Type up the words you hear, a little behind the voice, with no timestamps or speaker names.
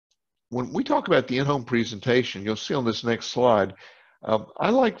when we talk about the in-home presentation, you'll see on this next slide, I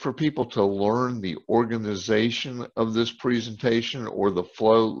like for people to learn the organization of this presentation or the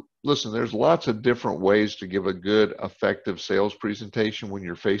flow. Listen, there's lots of different ways to give a good, effective sales presentation when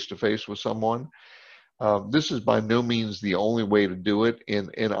you're face-to-face with someone. This is by no means the only way to do it.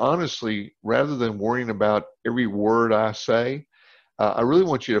 And honestly, rather than worrying about every word I say, I really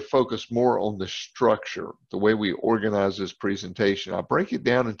want you to focus more on the structure, the way we organize this presentation. I break it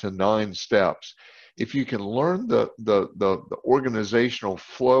down into 9 steps. If you can learn the organizational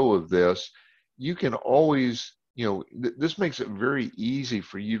flow of this, you can always, this makes it very easy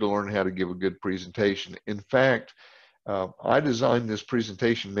for you to learn how to give a good presentation. In fact, I designed this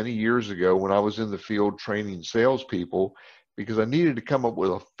presentation many years ago when I was in the field training salespeople, because I needed to come up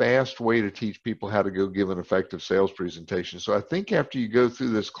with a fast way to teach people how to go give an effective sales presentation. So I think after you go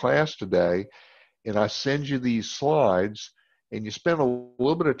through this class today and I send you these slides and you spend a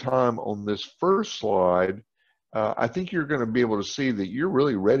little bit of time on this first slide, I think you're going to be able to see that you're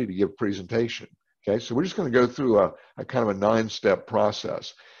really ready to give a presentation. Okay, so we're just going to go through a kind of a 9-step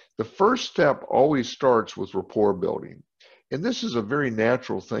process. The first step always starts with rapport building. And this is a very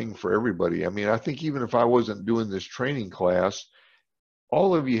natural thing for everybody. I mean, I think even if I wasn't doing this training class,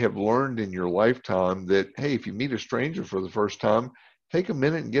 all of you have learned in your lifetime that, hey, if you meet a stranger for the first time, take a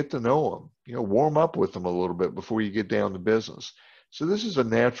minute and get to know them. Warm up with them a little bit before you get down to business. So this is a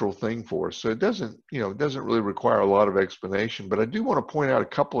natural thing for us. So it doesn't really require a lot of explanation, but I do want to point out a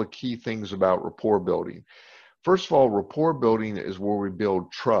couple of key things about rapport building. First of all, rapport building is where we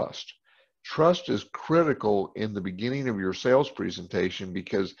build trust. Trust is critical in the beginning of your sales presentation,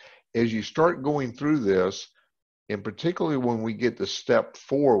 because as you start going through this, and particularly when we get to step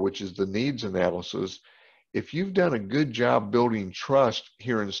 4, which is the needs analysis, if you've done a good job building trust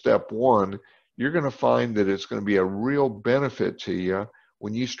here in step 1, you're going to find that it's going to be a real benefit to you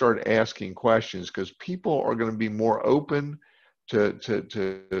when you start asking questions, because people are going to be more open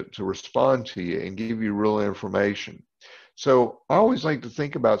to respond to you and give you real information. So I always like to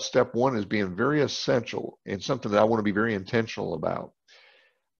think about step 1 as being very essential and something that I want to be very intentional about.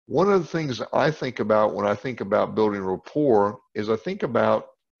 One of the things I think about when I think about building rapport is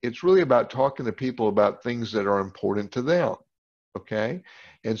it's really about talking to people about things that are important to them, okay?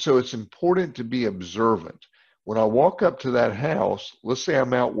 And so it's important to be observant. When I walk up to that house, let's say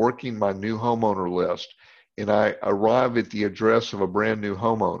I'm out working my new homeowner list, and I arrive at the address of a brand new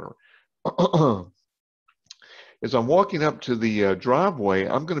homeowner. As I'm walking up to the driveway,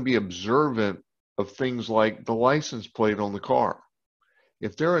 I'm going to be observant of things like the license plate on the car.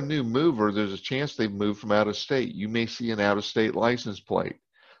 If they're a new mover, there's a chance they've moved from out of state. You may see an out of state license plate.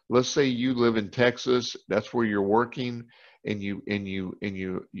 Let's say you live in Texas, that's where you're working, and you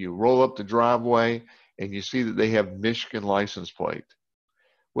roll up the driveway and you see that they have Michigan license plate.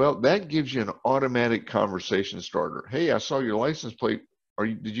 Well, that gives you an automatic conversation starter. Hey, I saw your license plate.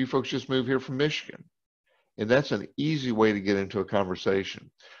 Did you folks just move here from Michigan? And that's an easy way to get into a conversation.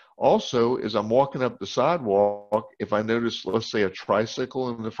 Also, as I'm walking up the sidewalk, if I notice, let's say, a tricycle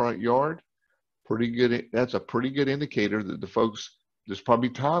in the front yard, that's a pretty good indicator that there's probably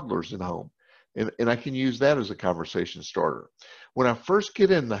toddlers in the home. And I can use that as a conversation starter. When I first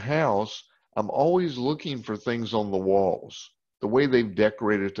get in the house, I'm always looking for things on the walls, the way they've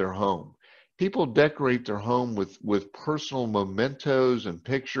decorated their home. People decorate their home with personal mementos and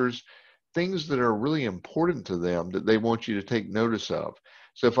pictures, things that are really important to them that they want you to take notice of.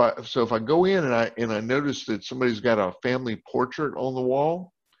 So if I go in and I notice that somebody's got a family portrait on the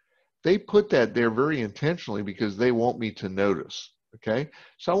wall, they put that there very intentionally because they want me to notice. Okay,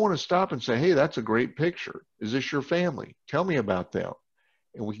 so I want to stop and say, hey, that's a great picture. Is this your family? Tell me about them.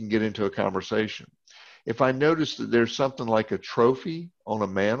 And we can get into a conversation. If I notice that there's something like a trophy on a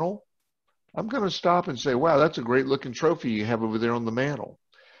mantle, I'm going to stop and say, wow, that's a great looking trophy you have over there on the mantle.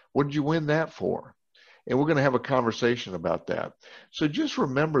 What did you win that for? And we're going to have a conversation about that. So just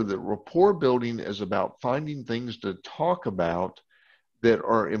remember that rapport building is about finding things to talk about that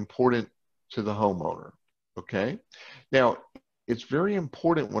are important to the homeowner. Okay? Now, it's very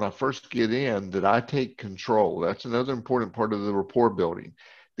important when I first get in that I take control. That's another important part of the rapport building.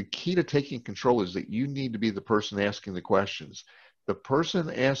 The key to taking control is that you need to be the person asking the questions. The person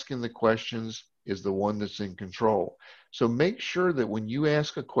asking the questions is the one that's in control. So make sure that when you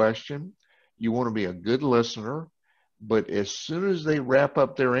ask a question, you want to be a good listener, but as soon as they wrap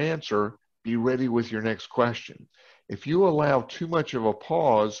up their answer, be ready with your next question. If you allow too much of a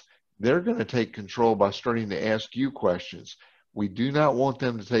pause, they're going to take control by starting to ask you questions. We do not want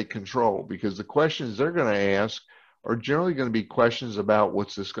them to take control, because the questions they're going to ask are generally going to be questions about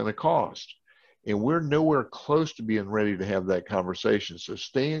what's this going to cost. And we're nowhere close to being ready to have that conversation. So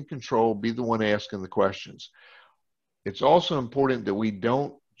stay in control, be the one asking the questions. It's also important that we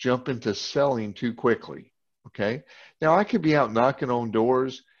don't jump into selling too quickly. Okay. Now I could be out knocking on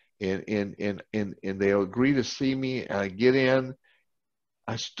doors and they'll agree to see me and I get in.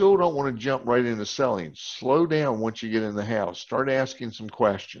 I still don't want to jump right into selling. Slow down once you get in the house. Start asking some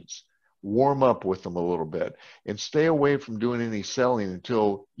questions. Warm up with them a little bit and stay away from doing any selling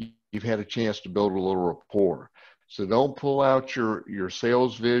until you've had a chance to build a little rapport. So don't pull out your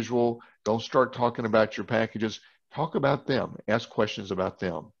sales visual. Don't start talking about your packages. Talk about them. Ask questions about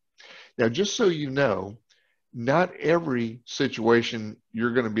them. Now, just so you know, not every situation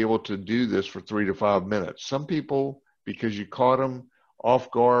you're going to be able to do this for 3 to 5 minutes. Some people, because you caught them off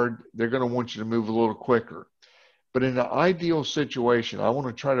guard, they're going to want you to move a little quicker. But in an ideal situation, I want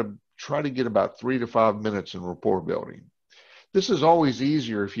to try to get about 3 to 5 minutes in rapport building. This is always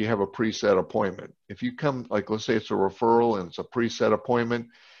easier if you have a preset appointment. If you come, like let's say it's a referral and it's a preset appointment,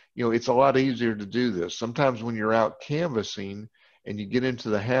 it's a lot easier to do this. Sometimes when you're out canvassing and you get into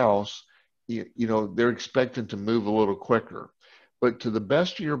the house, they're expecting to move a little quicker. But to the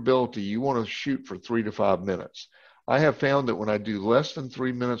best of your ability, you want to shoot for 3 to 5 minutes. I have found that when I do less than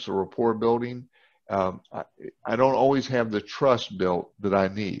 3 minutes of rapport building, I don't always have the trust built that I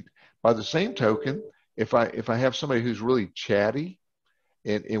need. By the same token, if I have somebody who's really chatty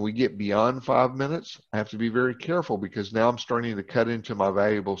and we get beyond 5 minutes, I have to be very careful because now I'm starting to cut into my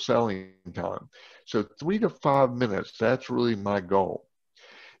valuable selling time. So 3 to 5 minutes, that's really my goal.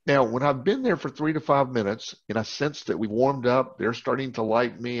 Now, when I've been there for 3 to 5 minutes and I sense that we warmed up, they're starting to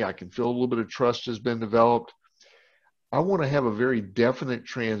like me, I can feel a little bit of trust has been developed, I want to have a very definite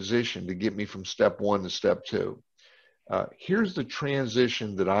transition to get me from step 1 to step 2. Here's the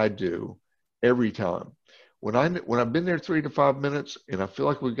transition that I do every time. When I've been there 3 to 5 minutes and I feel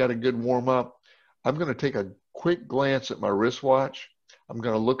like we've got a good warm up, I'm going to take a quick glance at my wristwatch. I'm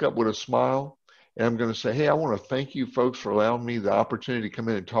going to look up with a smile and I'm going to say, hey, I want to thank you folks for allowing me the opportunity to come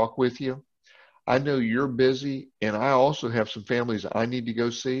in and talk with you. I know you're busy and I also have some families I need to go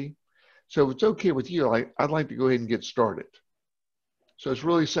see. So if it's okay with you, I'd like to go ahead and get started. So it's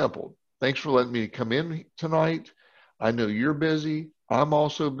really simple. Thanks for letting me come in tonight. I know you're busy. I'm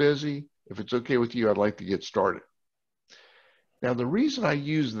also busy. If it's okay with you, I'd like to get started. Now, the reason I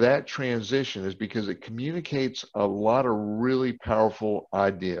use that transition is because it communicates a lot of really powerful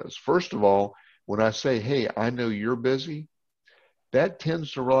ideas. First of all, when I say, hey, I know you're busy, that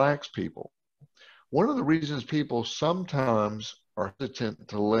tends to relax people. One of the reasons people sometimes are hesitant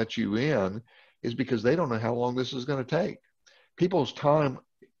to let you in is because they don't know how long this is going to take. People's time,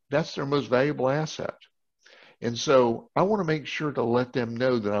 that's their most valuable asset. And so I want to make sure to let them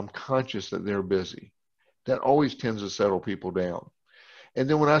know that I'm conscious that they're busy. That always tends to settle people down. And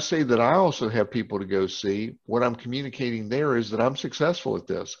then when I say that I also have people to go see, what I'm communicating there is that I'm successful at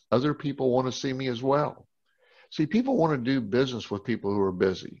this. Other people want to see me as well. See, people want to do business with people who are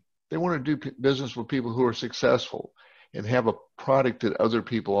busy. They want to do business with people who are successful and have a product that other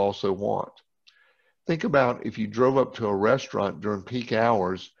people also want. Think about if you drove up to a restaurant during peak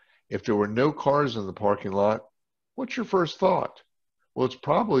hours, if there were no cars in the parking lot, what's your first thought? Well, it's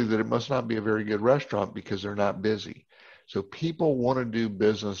probably that it must not be a very good restaurant because they're not busy. So people want to do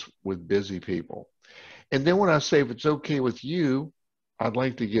business with busy people. And then when I say, if it's okay with you, I'd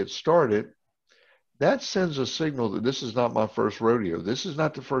like to get started, that sends a signal that this is not my first rodeo. This is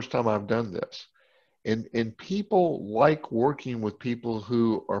not the first time I've done this. And people like working with people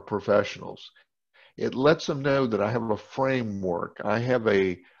who are professionals. It lets them know that I have a framework. I have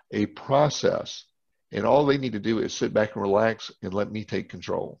a process. And all they need to do is sit back and relax and let me take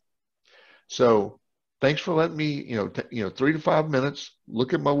control. So thanks for letting me, 3 to 5 minutes,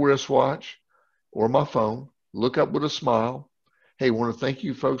 look at my wristwatch or my phone, look up with a smile. Hey, I want to thank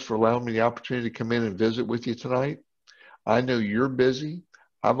you folks for allowing me the opportunity to come in and visit with you tonight. I know you're busy.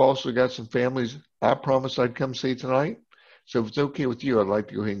 I've also got some families I promised I'd come see tonight. So if it's okay with you, I'd like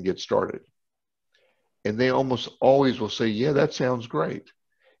to go ahead and get started. And they almost always will say, yeah, that sounds great.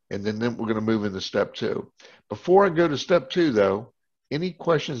 And then we're going to move into step 2. Before I go to step 2, though, any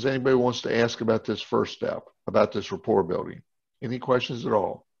questions anybody wants to ask about this first step, about this rapport building? Any questions at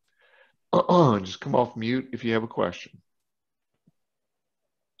all? Just come off mute if you have a question.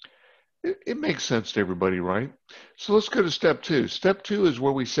 It makes sense to everybody, right? So let's go to step 2. Step 2 is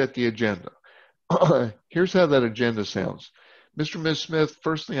where we set the agenda. Here's how that agenda sounds. Mr. and Ms. Smith,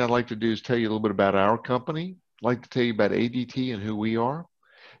 first thing I'd like to do is tell you a little bit about our company. I'd like to tell you about ADT and who we are.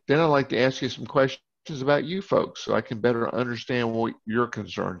 Then I'd like to ask you some questions about you folks so I can better understand what your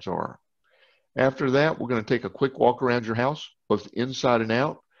concerns are. After that, we're going to take a quick walk around your house, both inside and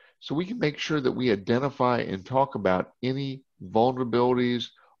out, so we can make sure that we identify and talk about any vulnerabilities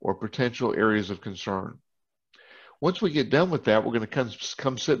or potential areas of concern. Once we get done with that, we're going to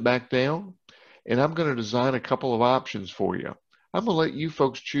come sit back down, and I'm going to design a couple of options for you. I'm going to let you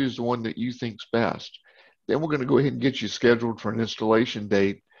folks choose the one that you think's best. Then we're going to go ahead and get you scheduled for an installation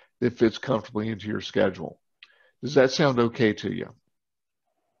date that fits comfortably into your schedule. Does that sound okay to you?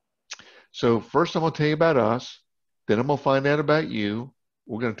 So first I'm going to tell you about us, then I'm going to find out about you.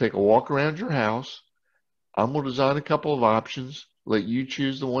 We're going to take a walk around your house. I'm going to design a couple of options, let you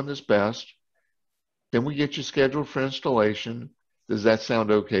choose the one that's best. Then we get you scheduled for installation. Does that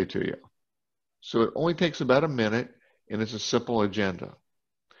sound okay to you? So it only takes about a minute, and it's a simple agenda.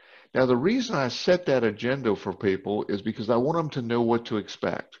 Now, the reason I set that agenda for people is because I want them to know what to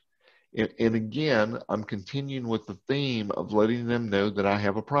expect. And again, I'm continuing with the theme of letting them know that I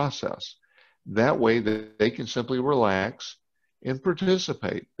have a process. That way that they can simply relax and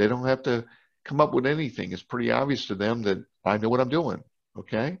participate. They don't have to come up with anything. It's pretty obvious to them that I know what I'm doing,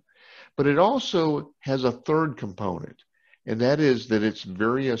 okay? But it also has a third component, and that is that it's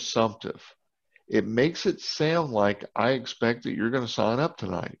very assumptive. It makes it sound like I expect that you're going to sign up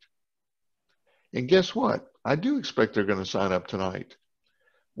tonight. And guess what? I do expect they're going to sign up tonight.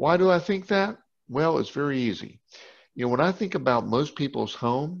 Why do I think that? Well, it's very easy. You know, when I think about most people's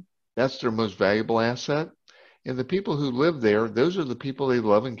home, that's their most valuable asset. And the people who live there, those are the people they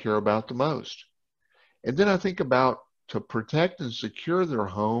love and care about the most. And then I think about to protect and secure their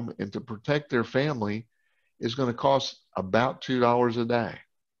home and to protect their family is going to cost about $2 a day,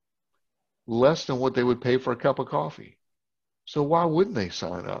 less than what they would pay for a cup of coffee. So why wouldn't they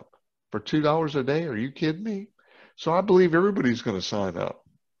sign up? For $2 a day? Are you kidding me? So I believe everybody's going to sign up.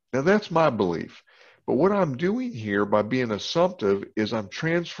 Now that's my belief. But what I'm doing here by being assumptive is I'm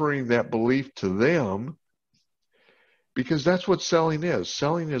transferring that belief to them, because that's what selling is.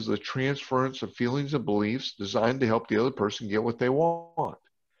 Selling is the transference of feelings and beliefs designed to help the other person get what they want.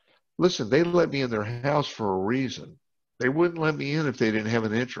 Listen, they let me in their house for a reason. They wouldn't let me in if they didn't have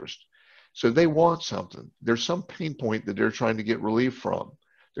an interest. So they want something. There's some pain point that they're trying to get relief from.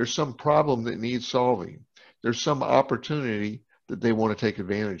 There's some problem that needs solving. There's some opportunity that they want to take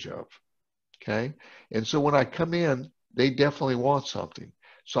advantage of. Okay? And so when I come in, they definitely want something.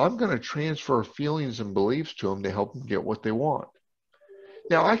 So I'm going to transfer feelings and beliefs to them to help them get what they want.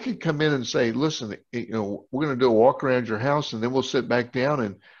 Now, I could come in and say, listen, you know, we're going to do a walk around your house, and then we'll sit back down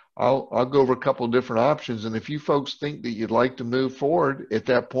and I'll go over a couple of different options. And if you folks think that you'd like to move forward at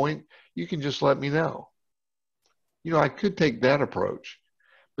that point, you can just let me know. You know, I could take that approach.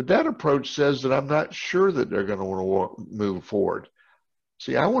 But that approach says that I'm not sure that they're going to want to move forward.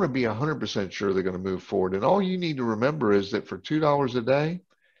 See, I want to be 100% sure they're going to move forward. And all you need to remember is that for $2 a day,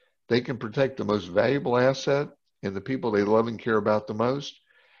 they can protect the most valuable asset and the people they love and care about the most.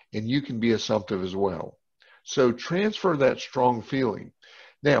 And you can be assumptive as well. So transfer that strong feeling.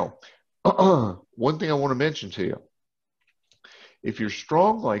 Now, one thing I want to mention to you, if you're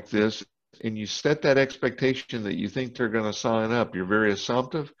strong like this and you set that expectation that you think they're going to sign up, you're very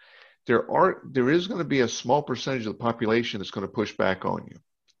assumptive, there is going to be a small percentage of the population that's going to push back on you,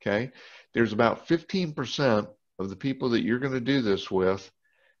 okay? There's about 15% of the people that you're going to do this with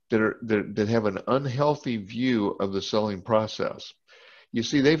that have an unhealthy view of the selling process. You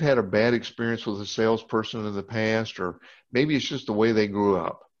see, they've had a bad experience with a salesperson in the past, or maybe it's just the way they grew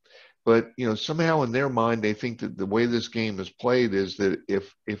up. But, you know, somehow in their mind, they think that the way this game is played is that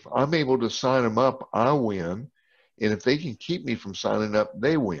if I'm able to sign them up, I win. And if they can keep me from signing up,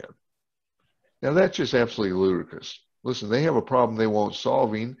 they win. Now, that's just absolutely ludicrous. Listen, they have a problem they want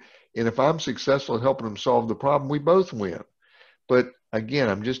solving. And if I'm successful at helping them solve the problem, we both win. But again,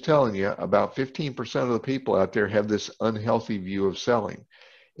 I'm just telling you, about 15% of the people out there have this unhealthy view of selling.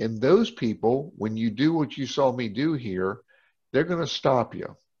 And those people, when you do what you saw me do here, they're going to stop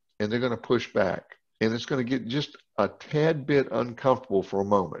you. And they're going to push back. And it's going to get just a tad bit uncomfortable for a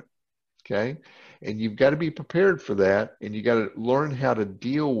moment, okay? And you've got to be prepared for that, and you got to learn how to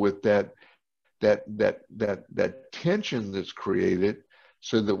deal with that tension that's created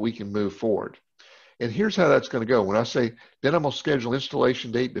so that we can move forward. And here's how that's going to go. When I say, then I'm going to schedule an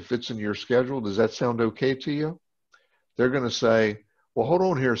installation date that fits in your schedule, does that sound okay to you? They're going to say, well, hold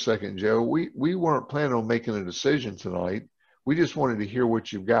on here a second, Joe. We weren't planning on making a decision tonight. We just wanted to hear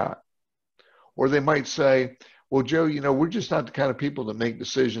what you've got. Or they might say, well, Joe, you know, we're just not the kind of people that make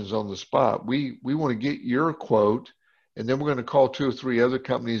decisions on the spot. We want to get your quote, and then we're going to call 2 or 3 other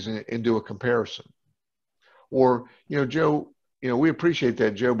companies and do a comparison. Or, you know, Joe, you know, we appreciate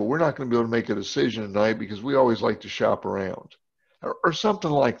that, Joe, but we're not going to be able to make a decision tonight because we always like to shop around. Or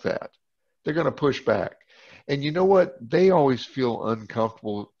something like that. They're going to push back. And you know what? They always feel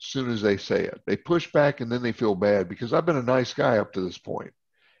uncomfortable as soon as they say it. They push back and then they feel bad because I've been a nice guy up to this point,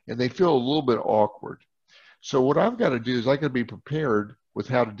 and they feel a little bit awkward. So what I've got to do is I got to be prepared with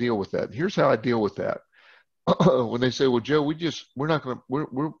how to deal with that. And here's how I deal with that. When they say, "Well, Joe, we're not going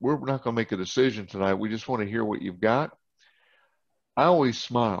to make a decision tonight. We just want to hear what you've got." I always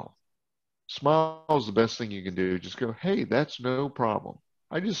smile. Smile is the best thing you can do. Just go, "Hey, that's no problem."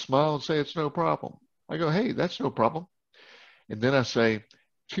 I just smile and say it's no problem. I go, "Hey, that's no problem." And then I say,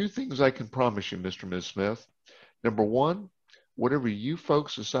 two things I can promise you, Mr. and Ms. Smith. Number one, whatever you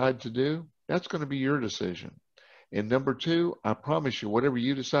folks decide to do, that's going to be your decision. And number two, I promise you, whatever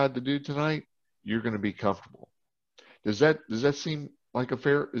you decide to do tonight, you're going to be comfortable. Does that seem like a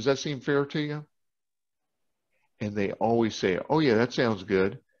fair, does that seem fair to you? And they always say, "Oh yeah, that sounds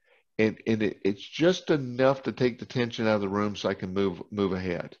good." And it's just enough to take the tension out of the room so I can move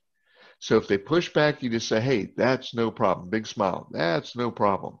ahead. So if they push back, you just say, "Hey, that's no problem." Big smile. "That's no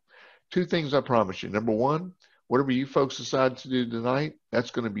problem." Two things I promise you. Number one, whatever you folks decide to do tonight,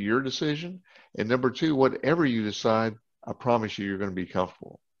 that's going to be your decision. And number two, whatever you decide, I promise you, you're going to be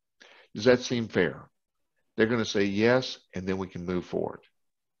comfortable. Does that seem fair? They're going to say yes, and then we can move forward.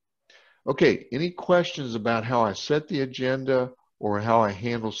 Okay, any questions about how I set the agenda or how I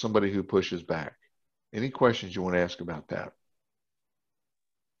handle somebody who pushes back? Any questions you want to ask about that?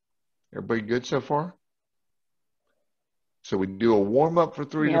 Everybody good so far? So we do a warm up for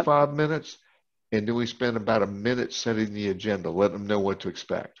 3 to 5 minutes, and then we spend about a minute setting the agenda, letting them know what to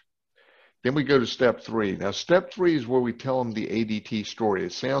expect. Then we go to step 3. Now, step 3 is where we tell them the ADT story.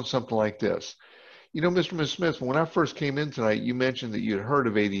 It sounds something like this. "You know, Mr. and Ms. Smith, when I first came in tonight, you mentioned that you'd heard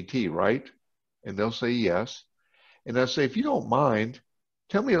of ADT, right?" And they'll say yes. And I say, "If you don't mind,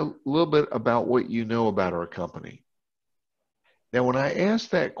 tell me a little bit about what you know about our company." Now, when I ask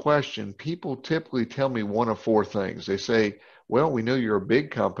that question, people typically tell me one of four things. They say, "Well, we know you're a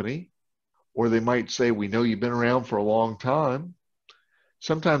big company," or they might say, "We know you've been around for a long time."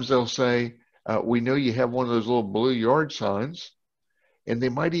 Sometimes they'll say, "We know you have one of those little blue yard signs." And they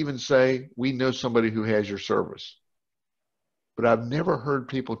might even say, "We know somebody who has your service." But I've never heard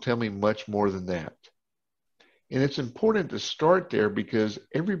people tell me much more than that. And it's important to start there because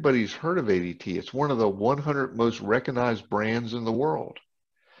everybody's heard of ADT. It's one of the 100 most recognized brands in the world.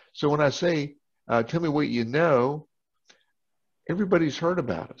 So when I say, "Tell me what you know," everybody's heard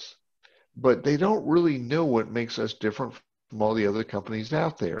about us, but they don't really know what makes us different from all the other companies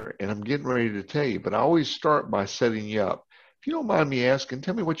out there. And I'm getting ready to tell you, but I always start by setting you up. If you don't mind me asking,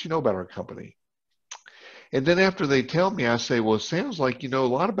 tell me what you know about our company. And then after they tell me, I say, "Well, it sounds like you know a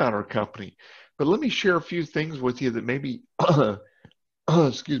lot about our company, but let me share a few things with you that maybe,"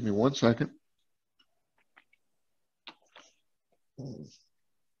 excuse me one second.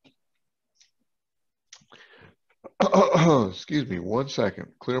 Excuse me one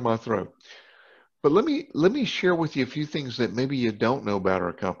second, clear my throat. But let me share with you a few things that maybe you don't know about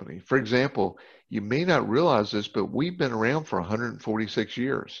our company. For example, you may not realize this, but we've been around for 146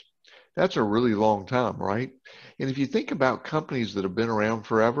 years. That's a really long time, right? And if you think about companies that have been around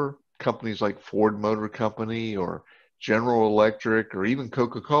forever, companies like Ford Motor Company or General Electric or even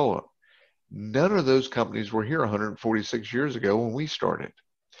Coca-Cola, none of those companies were here 146 years ago when we started.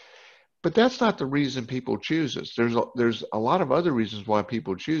 But that's not the reason people choose us. There's a lot of other reasons why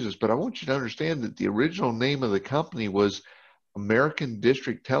people choose us, but I want you to understand that the original name of the company was American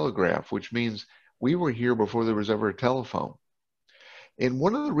District Telegraph, which means we were here before there was ever a telephone. And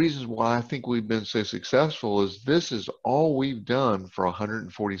one of the reasons why I think we've been so successful is this is all we've done for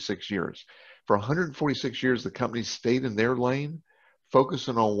 146 years. For 146 years, the company stayed in their lane,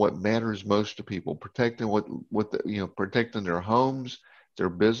 focusing on what matters most to people, protecting protecting their homes, their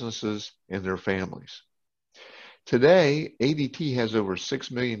businesses, and their families. Today, ADT has over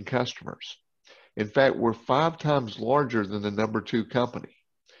 6 million customers. In fact, we're 5 times larger than the number 2 company.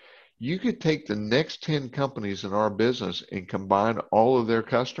 You could take the next 10 companies in our business and combine all of their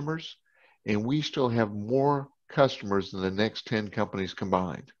customers, and we still have more customers than the next 10 companies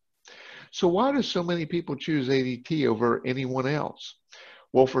combined. So why do so many people choose ADT over anyone else?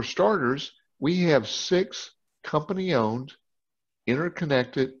 Well, for starters, we have 6 company-owned,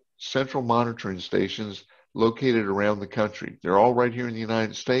 interconnected central monitoring stations located around the country. They're all right here in the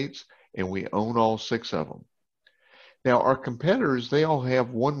United States, and we own all 6 of them. Now, our competitors, they all have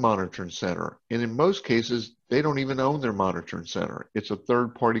one monitoring center, and in most cases, they don't even own their monitoring center. It's a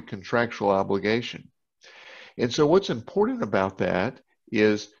third-party contractual obligation. And so what's important about that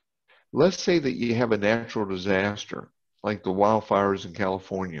is, let's say that you have a natural disaster, like the wildfires in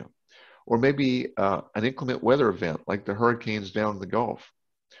California, or maybe an inclement weather event, like the hurricanes down in the Gulf.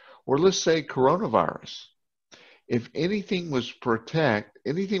 Or let's say coronavirus. If anything was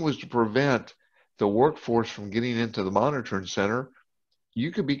to prevent the workforce from getting into the monitoring center,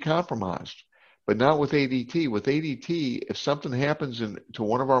 you could be compromised. But not with ADT. With ADT, if something happens to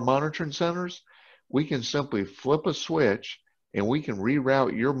one of our monitoring centers, we can simply flip a switch and we can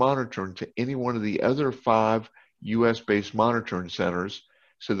reroute your monitoring to any one of the other 5 US-based monitoring centers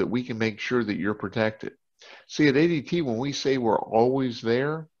so that we can make sure that you're protected. See, at ADT, when we say we're always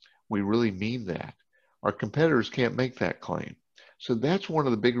there, we really mean that. Our competitors can't make that claim. So that's one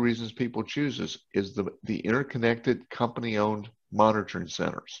of the big reasons people choose us, is the interconnected company-owned monitoring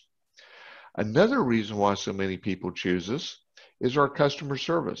centers. Another reason why so many people choose us is our customer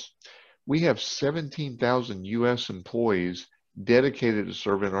service. We have 17,000 US employees dedicated to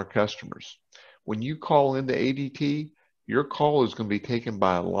serving our customers. When you call into ADT, your call is going to be taken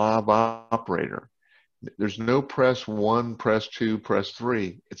by a live operator. There's no press 1, press 2, press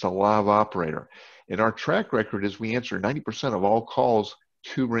 3. It's a live operator. And our track record is we answer 90% of all calls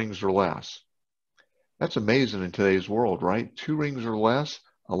 2 rings or less. That's amazing in today's world, right? 2 rings or less,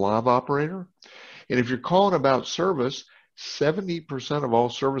 a live operator. And if you're calling about service, 70% of all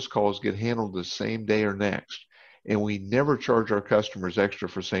service calls get handled the same day or next. And we never charge our customers extra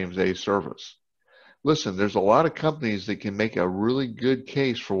for same-day service. Listen, there's a lot of companies that can make a really good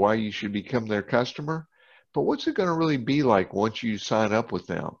case for why you should become their customer, but what's it going to really be like once you sign up with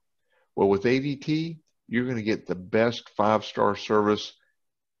them? Well, with ADT, you're going to get the best 5-star service,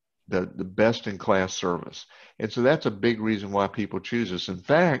 the best in class service. And so that's a big reason why people choose us. In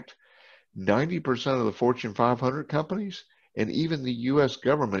fact, 90% of the Fortune 500 companies and even the US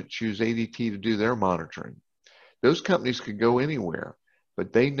government choose ADT to do their monitoring. Those companies could go anywhere,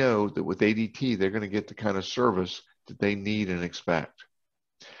 but they know that with ADT, they're going to get the kind of service that they need and expect.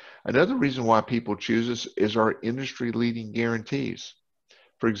 Another reason why people choose us is our industry-leading guarantees.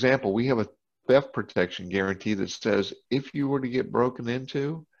 For example, we have a theft protection guarantee that says if you were to get broken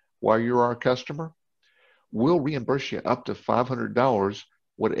into while you're our customer, we'll reimburse you up to $500,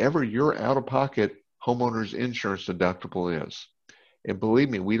 whatever your out-of-pocket homeowner's insurance deductible is. And believe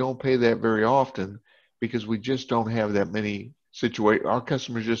me, we don't pay that very often because we just don't have that many situations. Our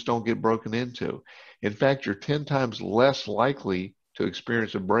customers just don't get broken into. In fact, you're 10 times less likely to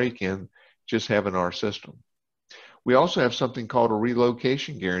experience a break-in just having our system. We also have something called a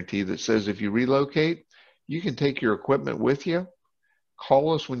relocation guarantee that says if you relocate, you can take your equipment with you,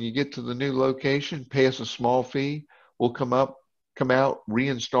 call us when you get to the new location, pay us a small fee, we'll come out,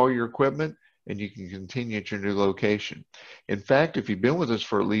 reinstall your equipment, and you can continue at your new location. In fact, if you've been with us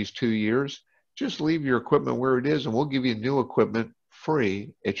for at least 2 years, just leave your equipment where it is and we'll give you new equipment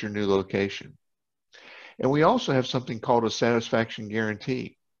free at your new location. And we also have something called a satisfaction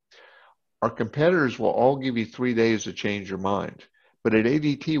guarantee. Our competitors will all give you 3 days to change your mind. But at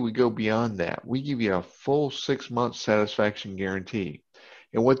ADT, we go beyond that. We give you a full 6-month satisfaction guarantee.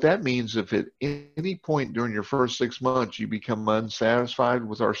 And what that means, if at any point during your first 6 months you become unsatisfied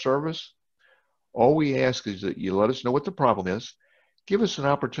with our service, all we ask is that you let us know what the problem is, give us an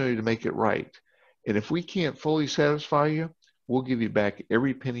opportunity to make it right. And if we can't fully satisfy you, we'll give you back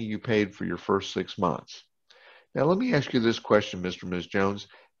every penny you paid for your first 6 months. Now, let me ask you this question, Mr. and Ms. Jones.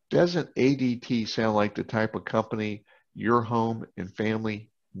 Doesn't ADT sound like the type of company your home and family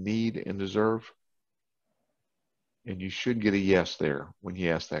need and deserve? And you should get a yes there when you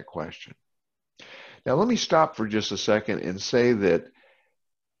ask that question. Now, let me stop for just a second and say that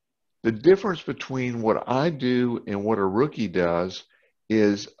the difference between what I do and what a rookie does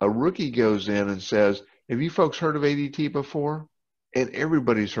is a rookie goes in and says, have you folks heard of ADT before? And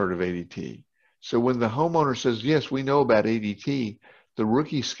everybody's heard of ADT. So when the homeowner says, yes, we know about ADT, the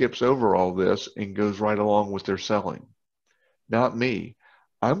rookie skips over all this and goes right along with their selling. Not me.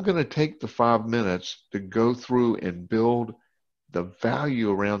 I'm going to take the 5 minutes to go through and build the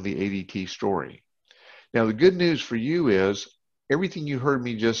value around the ADT story. Now, the good news for you is everything you heard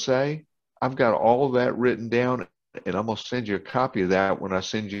me just say, I've got all of that written down, and I'm going to send you a copy of that when I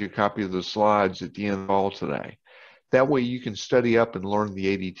send you a copy of the slides at the end of all today. That way you can study up and learn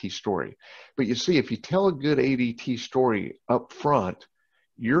the ADT story. But you see, if you tell a good ADT story up front,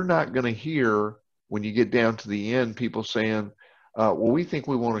 you're not going to hear, when you get down to the end, people saying, well, we think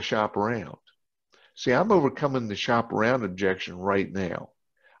we want to shop around. See, I'm overcoming the shop around objection right now.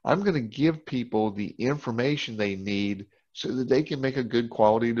 I'm going to give people the information they need so that they can make a good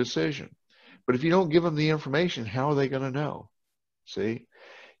quality decision. But if you don't give them the information, how are they going to know? See?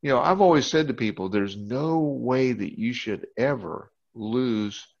 You know, I've always said to people, there's no way that you should ever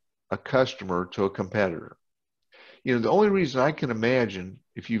lose a customer to a competitor. You know, the only reason I can imagine,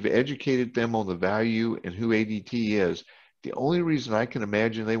 if you've educated them on the value and who ADT is, the only reason I can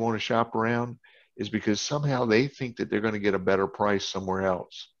imagine they want to shop around is because somehow they think that they're going to get a better price somewhere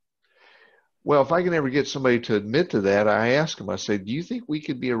else. Well, if I can ever get somebody to admit to that, I ask them, I say, do you think we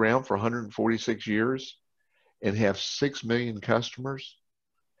could be around for 146 years and have 6 million customers,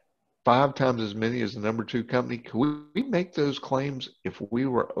 5 times as many as the number 2 company? Could we make those claims if we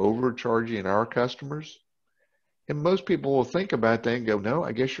were overcharging our customers? And most people will think about that and go, no,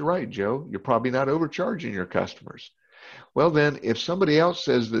 I guess you're right, Joe. You're probably not overcharging your customers. Well, then if somebody else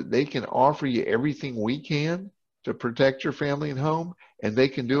says that they can offer you everything we can to protect your family and home, and they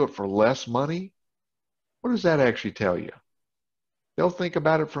can do it for less money, what does that actually tell you? They'll think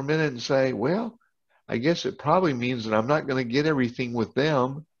about it for a minute and say, well, I guess it probably means that I'm not going to get everything with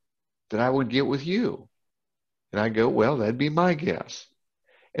them that I would get with you. And I go, well, that'd be my guess.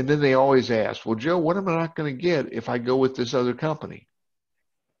 And then they always ask, well, Joe, what am I not going to get if I go with this other company?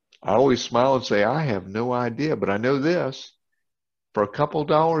 I always smile and say, I have no idea, but I know this. For a couple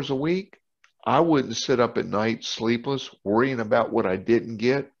dollars a week, I wouldn't sit up at night sleepless worrying about what I didn't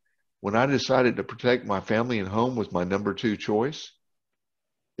get when I decided to protect my family and home with my number 2 choice.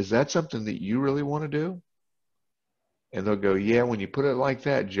 Is that something that you really want to do? And they'll go, yeah, when you put it like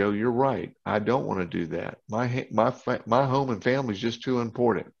that, Joe, you're right. I don't want to do that. My home and family is just too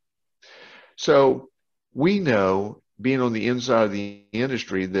important. So we know, being on the inside of the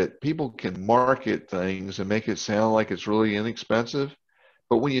industry, that people can market things and make it sound like it's really inexpensive.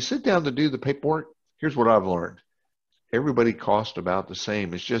 But when you sit down to do the paperwork, here's what I've learned. Everybody costs about the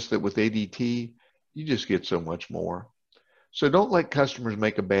same. It's just that with ADT, you just get so much more. So don't let customers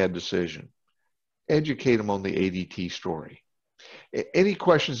make a bad decision. Educate them on the ADT story. Any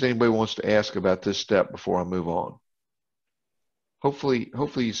questions anybody wants to ask about this step before I move on? Hopefully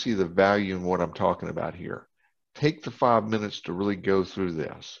you see the value in what I'm talking about here. Take the 5 minutes to really go through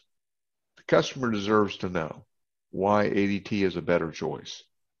this. The customer deserves to know why ADT is a better choice.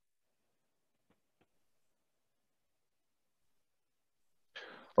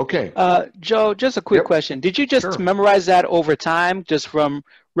 Okay. Joe, just a quick question. Did you just memorize that over time, just from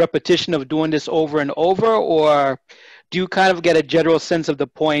repetition of doing this over and over, or do you kind of get a general sense of the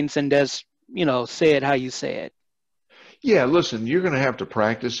points and just, say it how you say it? Yeah, listen, you're going to have to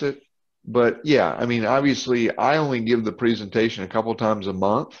practice it. But yeah, I mean, obviously, I only give the presentation a couple times a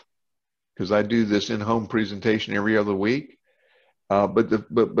month because I do this in-home presentation every other week. But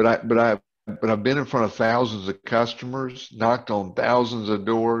I've been in front of thousands of customers, knocked on thousands of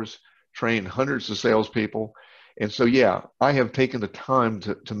doors, trained hundreds of salespeople. And so, yeah, I have taken the time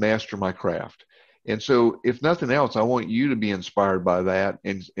to master my craft. And so if nothing else, I want you to be inspired by that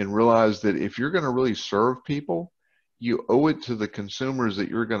and realize that if you're going to really serve people, you owe it to the consumers that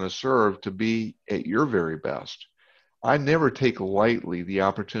you're going to serve to be at your very best. I never take lightly the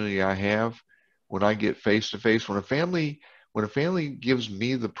opportunity I have when I get face-to-face. When a family gives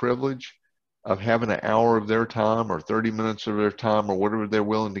me the privilege of having an hour of their time or 30 minutes of their time or whatever they're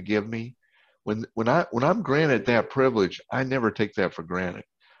willing to give me, when I'm granted that privilege, I never take that for granted.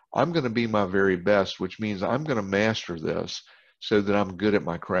 I'm going to be my very best, which means I'm going to master this so that I'm good at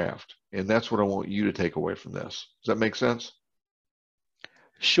my craft. And that's what I want you to take away from this. Does that make sense?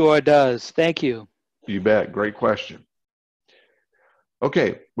 Sure does. Thank you. You bet. Great question.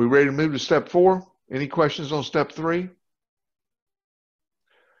 Okay, we ready to move to step 4? Any questions on step 3?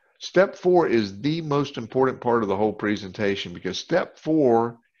 Step 4 is the most important part of the whole presentation because step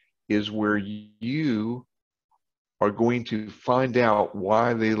 4 is where you are going to find out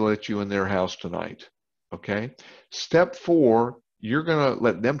why they let you in their house tonight. Okay? Step 4, you're going to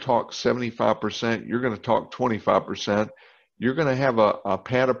let them talk 75%. You're going to talk 25%. You're going to have a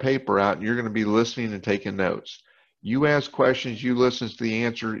pad of paper out and you're going to be listening and taking notes. You ask questions, you listen to the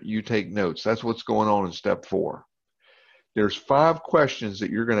answer, you take notes. That's what's going on in step 4. There's 5 questions that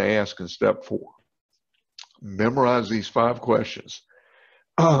you're going to ask in step 4. Memorize these 5 questions.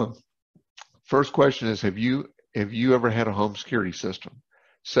 First question is, have you ever had a home security system?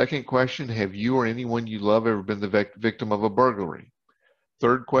 Second question, have you or anyone you love ever been the victim of a burglary?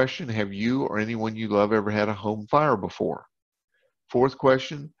 Third question, have you or anyone you love ever had a home fire before? Fourth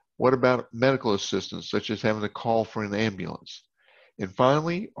question, what about medical assistance, such as having to call for an ambulance? And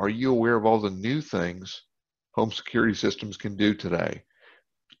finally, are you aware of all the new things home security systems can do today,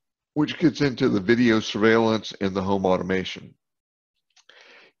 which gets into the video surveillance and the home automation?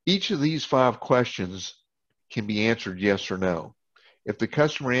 Each of these 5 questions can be answered yes or no. If the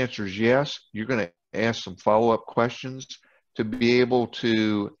customer answers yes, you're going to ask some follow-up questions to be able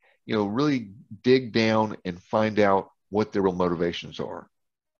to, really dig down and find out what their real motivations are.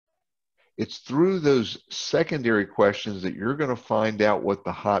 It's through those secondary questions that you're going to find out what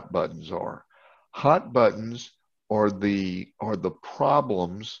the hot buttons are. Hot buttons are the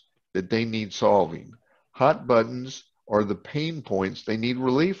problems that they need solving. Hot buttons are the pain points they need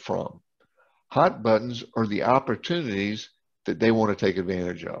relief from. Hot buttons are the opportunities that they want to take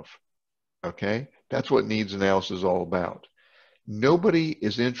advantage of. Okay? That's what needs analysis is all about. Nobody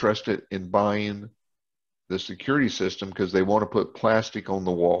is interested in buying the security system because they want to put plastic on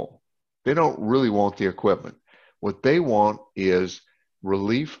the wall. They don't really want the equipment. What they want is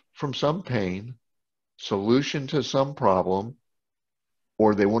relief from some pain, solution to some problem,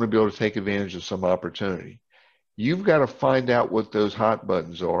 or they want to be able to take advantage of some opportunity. You've got to find out what those hot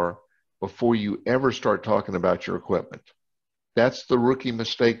buttons are before you ever start talking about your equipment. That's the rookie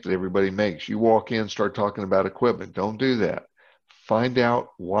mistake that everybody makes. You walk in, start talking about equipment. Don't do that. Find out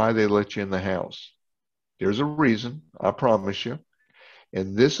why they let you in the house. There's a reason, I promise you.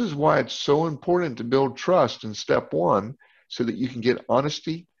 And this is why it's so important to build trust in step one, so that you can get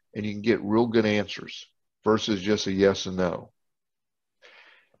honesty and you can get real good answers versus just a yes and no.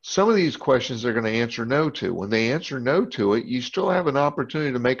 Some of these questions they're going to answer no to. When they answer no to it, you still have an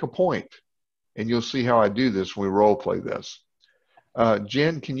opportunity to make a point. And you'll see how I do this when we role play this.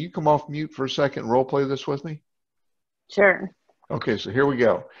 Jen, can you come off mute for a second and role play this with me? Sure. Okay, so here we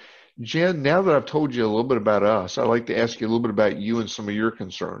go. Jen, now that I've told you a little bit about us, I'd like to ask you a little bit about you and some of your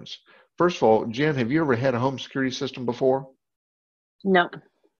concerns. First of all, Jen, have you ever had a home security system before? No.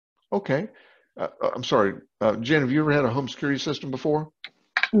 Okay. I'm sorry. Jen, have you ever had a home security system before?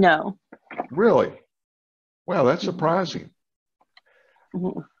 No. Really? Wow, that's surprising.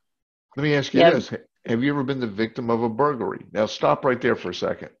 Mm-hmm. Let me ask you this. Have you ever been the victim of a burglary? Now stop right there for a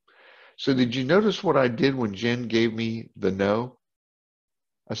second. So did you notice what I did when Jen gave me the no?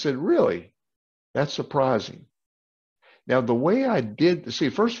 I said, really? That's surprising. Now, the way I did, see,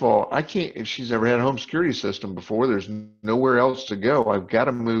 first of all, I can't, if she's never had a home security system before, there's nowhere else to go. I've got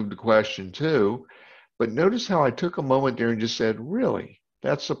to move to question two. But notice how I took a moment there and just said, really?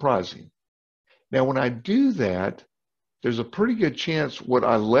 That's surprising. Now, when I do that, there's a pretty good chance what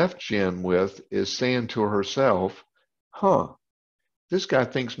I left Jen with is saying to herself, this guy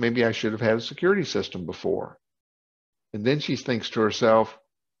thinks maybe I should have had a security system before. And then she thinks to herself,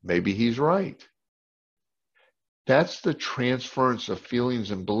 maybe he's right. That's the transference of feelings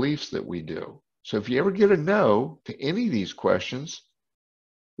and beliefs that we do. So if you ever get a no to any of these questions,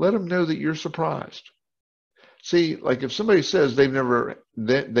 let them know that you're surprised. See, like if somebody says they or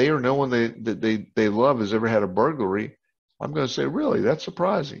no one they love has ever had a burglary, I'm going to say, really, that's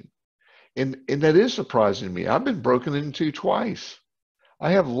surprising. And that is surprising to me. I've been broken into twice.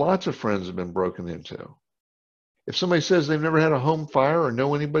 I have lots of friends who have been broken into. If somebody says they've never had a home fire or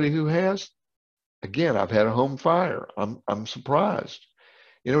know anybody who has, again, I've had a home fire. I'm surprised.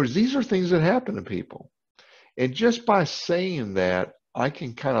 In other words, these are things that happen to people. And just by saying that, I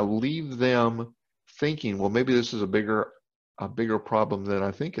can kind of leave them thinking, well, maybe this is a bigger problem than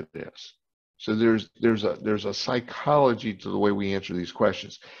I think it is. So there's a psychology to the way we answer these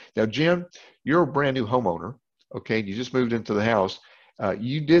questions. Now, Jen, you're a brand new homeowner, okay? You just moved into the house.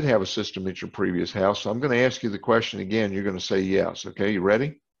 You did have a system at your previous house, so I'm going to ask you the question again. You're going to say yes, okay? You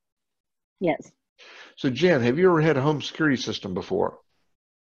ready? Yes. So, Jen, have you ever had a home security system before?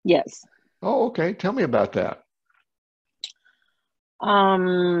 Yes. Oh, okay. Tell me about that.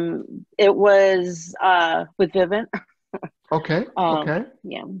 It was with Vivint. Okay. Okay.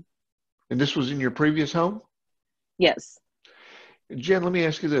 Yeah. And this was in your previous home? Yes. Jen, let me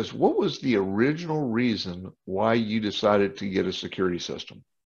ask you this. What was the original reason why you decided to get a security system?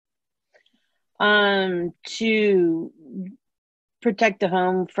 To protect the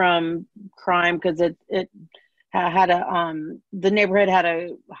home from crime, because it had the neighborhood had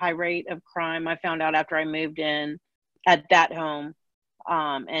a high rate of crime. I found out after I moved in at that home,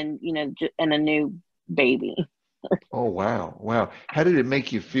 and and a new baby. Oh, wow. Wow. How did it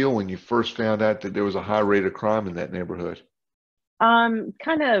make you feel when you first found out that there was a high rate of crime in that neighborhood? Kind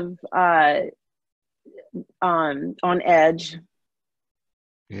of on edge.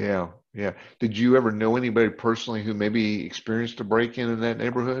 Yeah. Yeah. Did you ever know anybody personally who maybe experienced a break-in in that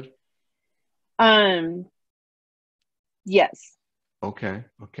neighborhood? Yes. Okay.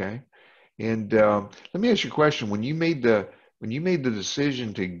 Okay. And let me ask you a question. When you made the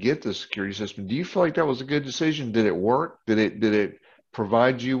decision to get the security system, do you feel like that was a good decision? Did it work? Did it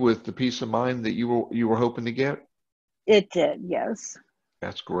provide you with the peace of mind that you were hoping to get? It did, yes.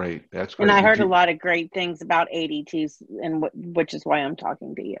 That's great. That's great. And I heard a lot of great things about ADTs, and which is why I'm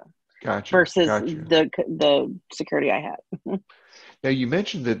talking to you. Gotcha. Versus Gotcha. the security I had. Now, you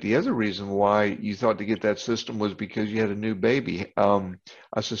mentioned that the other reason why you thought to get that system was because you had a new baby.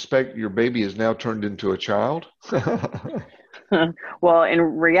 I suspect your baby has now turned into a child. Well, in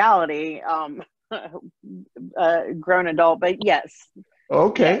reality, a grown adult, but yes.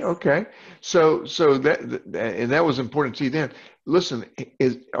 Okay, Yes. okay. So that was important to you then. Listen,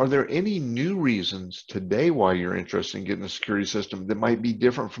 are there any new reasons today why you're interested in getting a security system that might be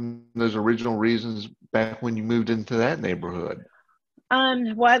different from those original reasons back when you moved into that neighborhood?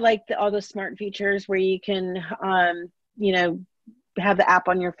 Well, I like all the smart features where you can, you know, have the app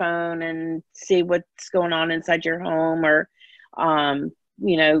on your phone and see what's going on inside your home, or,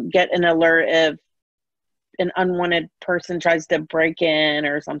 get an alert if an unwanted person tries to break in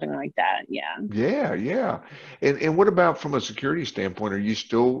or something like that. Yeah. Yeah, yeah. And what about from a security standpoint? Are you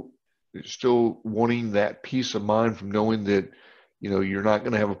still wanting that peace of mind from knowing that, you're not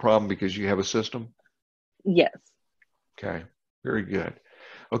going to have a problem because you have a system? Yes. Okay, very good.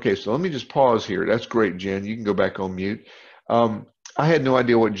 Okay, so let me just pause here. That's great, Jen. You can go back on mute. Um, I had no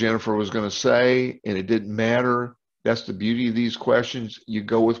idea what Jennifer was going to say, and it didn't matter. That's the beauty of these questions. You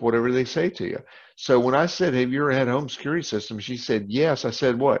go with whatever they say to you. So when I said, have you ever had a home security system? She said, yes. I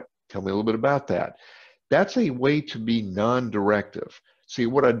said, what? Tell me a little bit about that. That's a way to be non-directive. See,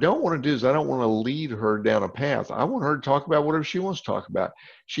 what I don't want to do is I don't want to lead her down a path. I want her to talk about whatever she wants to talk about.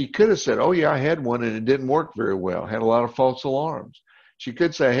 She could have said, oh, yeah, I had one and it didn't work very well. Had a lot of false alarms. She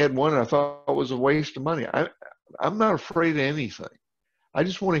could say, I had one and I thought it was a waste of money. I'm not afraid of anything. I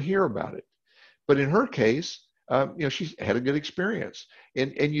just want to hear about it. But in her case, she had a good experience.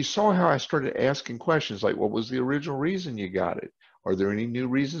 And you saw how I started asking questions like, what was the original reason you got it? Are there any new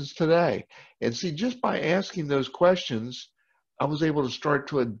reasons today? And see, just by asking those questions, I was able to start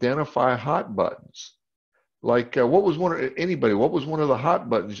to identify hot buttons. Like, what was one of the hot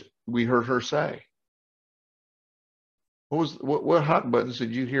buttons we heard her say? What hot buttons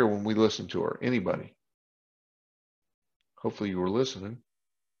did you hear when we listened to her? Anybody? Hopefully you were listening.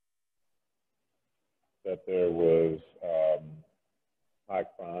 That there was high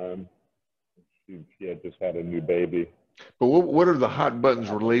crime. She had just had a new baby. But what are the hot buttons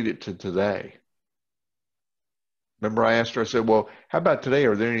related to today? Remember I asked her, I said, well, how about today?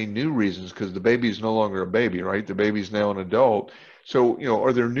 Are there any new reasons? Because the baby is no longer a baby, right? The baby's now an adult. So,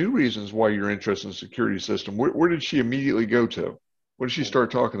 are there new reasons why you're interested in the security system? Where did she immediately go to? What did she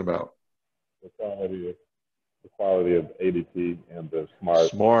start talking about? The quality of ADT and the some of the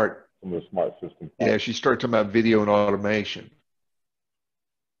smart systems. Yeah, she started talking about video and automation.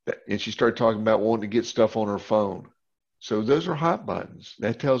 And she started talking about wanting to get stuff on her phone. So those are hot buttons.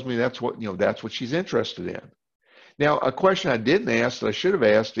 That tells me that's what she's interested in. Now, a question I didn't ask that I should have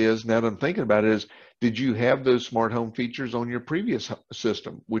asked is, now that I'm thinking about it, is did you have those smart home features on your previous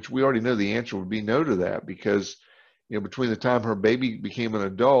system? Which we already know the answer would be no to that, because between the time her baby became an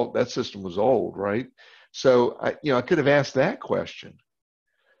adult, that system was old, right? So I could have asked that question.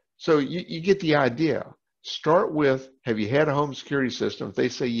 So you get the idea. Start with, have you had a home security system? If they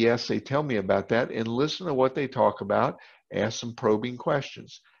say yes, say, tell me about that, and listen to what they talk about. Ask some probing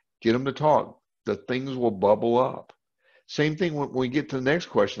questions. Get them to talk. The things will bubble up. Same thing when we get to the next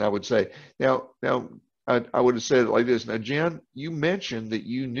question, I would say, now I would have said it like this. Now, Jen, you mentioned that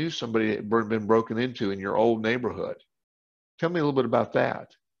you knew somebody that had been broken into in your old neighborhood. Tell me a little bit about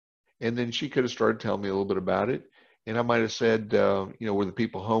that. And then she could have started telling me a little bit about it. And I might have said, were the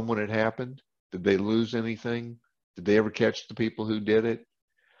people home when it happened? Did they lose anything? Did they ever catch the people who did it?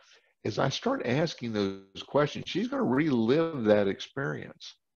 As I start asking those questions, she's going to relive that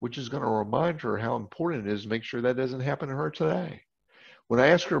experience, which is going to remind her how important it is to make sure that doesn't happen to her today. When I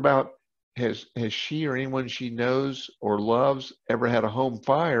ask her about has she or anyone she knows or loves ever had a home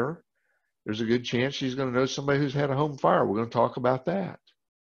fire, there's a good chance she's going to know somebody who's had a home fire. We're going to talk about that.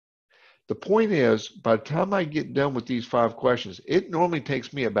 The point is, by the time I get done with these 5 questions, it normally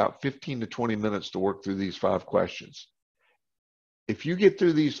takes me about 15 to 20 minutes to work through these 5 questions. If you get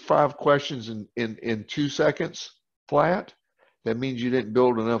through these 5 questions in 2 seconds flat, that means you didn't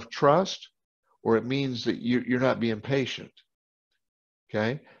build enough trust, or it means that you're not being patient.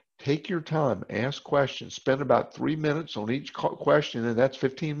 Okay? Take your time, ask questions, spend about 3 minutes on each question, and that's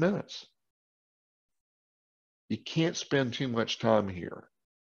 15 minutes. You can't spend too much time here.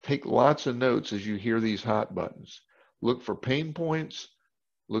 Take lots of notes as you hear these hot buttons. Look for pain points,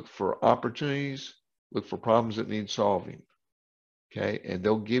 look for opportunities, look for problems that need solving. Okay, and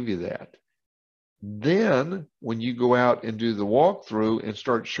they'll give you that. Then, when you go out and do the walkthrough and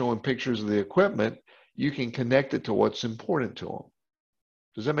start showing pictures of the equipment, you can connect it to what's important to them.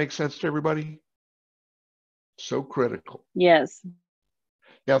 Does that make sense to everybody? So critical. Yes.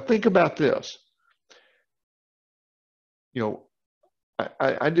 Now, think about this.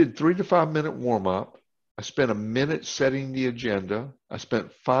 I did 3 to 5 minute warm up. I spent a minute setting the agenda. I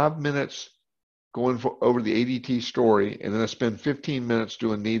spent 5 minutes going over the ADT story, and then I spent 15 minutes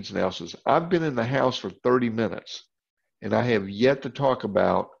doing needs analysis. I've been in the house for 30 minutes, And I have yet to talk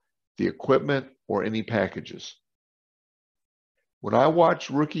about the equipment or any packages. When I watch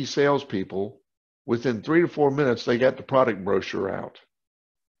rookie salespeople, within 3 to 4 minutes, they got the product brochure out.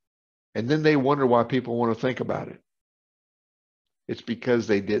 And then they wonder why people want to think about it. It's because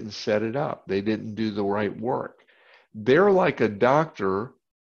they didn't set it up. They didn't do the right work. They're like a doctor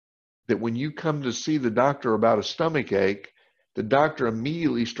that when you come to see the doctor about a stomach ache, the doctor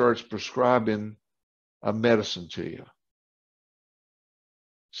immediately starts prescribing a medicine to you.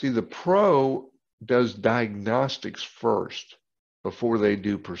 See, the pro does diagnostics first before they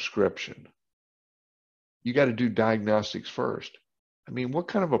do prescription. You got to do diagnostics first. I mean, what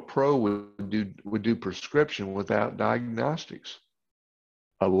kind of a pro would do prescription without diagnostics?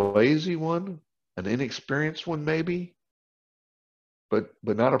 A lazy one, an inexperienced one maybe, but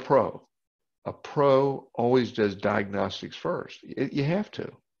not a pro. A pro always does diagnostics first. You have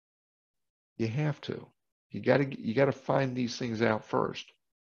to. You have to. You got to find these things out first.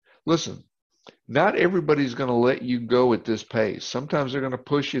 Listen, not everybody's going to let you go at this pace. Sometimes they're going to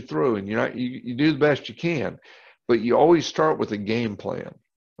push you through, and you do the best you can, but you always start with a game plan,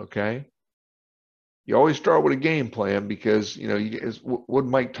 okay? You always start with a game plan because, what did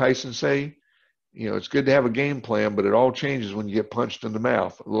Mike Tyson say? It's good to have a game plan, but it all changes when you get punched in the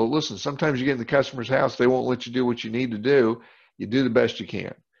mouth. Well, listen, sometimes you get in the customer's house, they won't let you do what you need to do. You do the best you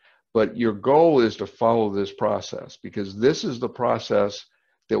can. But your goal is to follow this process because this is the process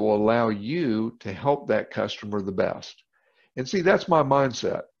that will allow you to help that customer the best. And see, that's my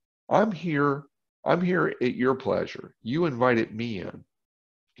mindset. I'm here at your pleasure. You invited me in,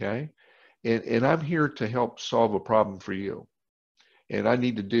 okay? And I'm here to help solve a problem for you. And I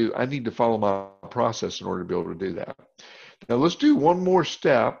need to follow my process in order to be able to do that. Now let's do one more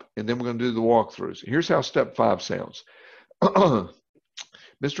step and then we're going to do the walkthroughs. Here's how step 5 sounds.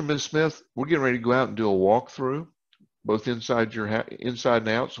 Mr. and Ms. Smith, we're getting ready to go out and do a walkthrough, both inside and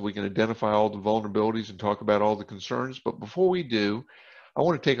out, so we can identify all the vulnerabilities and talk about all the concerns. But before we do, I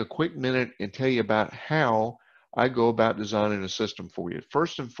want to take a quick minute and tell you about how I go about designing a system for you.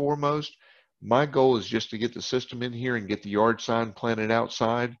 First and foremost, my goal is just to get the system in here and get the yard sign planted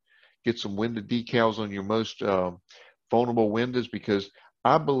outside, get some window decals on your most vulnerable windows, because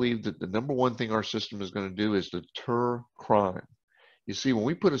I believe that the number one thing our system is going to do is deter crime. You see, when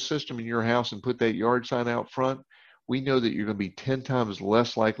we put a system in your house and put that yard sign out front, we know that you're going to be 10 times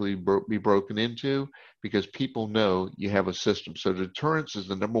less likely to be broken into because people know you have a system. So deterrence is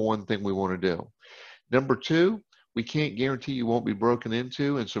the number one thing we want to do. Number 2, we can't guarantee you won't be broken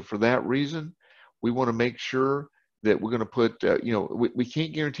into. And so for that reason, we want to make sure that we're going to put, we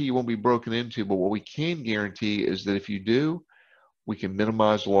can't guarantee you won't be broken into, but what we can guarantee is that if you do, we can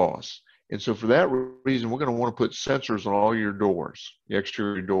minimize loss. And so for that reason, we're going to want to put sensors on all your doors, the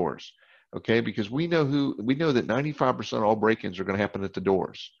exterior doors, okay? Because we know that 95% of all break-ins are going to happen at the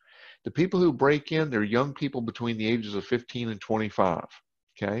doors. The people who break in, they're young people between the ages of 15 and 25,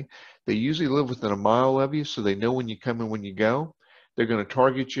 okay? They usually live within a mile of you, so they know when you come and when you go. They're going to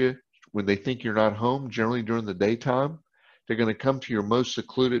target you when they think you're not home, generally during the daytime. They're going to come to your most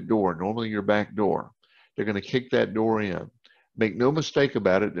secluded door, normally your back door. They're going to kick that door in. Make no mistake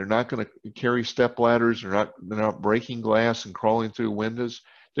about it, they're not going to carry step ladders, they're not breaking glass and crawling through windows.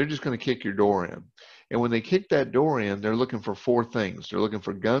 They're just going to kick your door in. And when they kick that door in, they're looking for 4 things. They're looking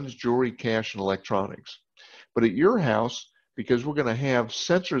for guns, jewelry, cash, and electronics. But at your house, because we're going to have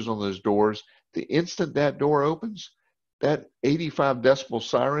sensors on those doors, the instant that door opens, that 85 decibel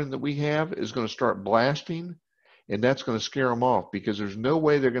siren that we have is going to start blasting, and that's going to scare them off because there's no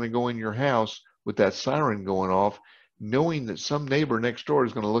way they're going to go in your house with that siren going off, knowing that some neighbor next door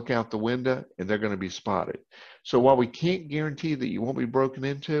is going to look out the window and they're going to be spotted. So while we can't guarantee that you won't be broken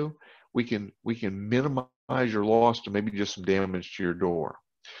into, we can minimize your loss to maybe just some damage to your door.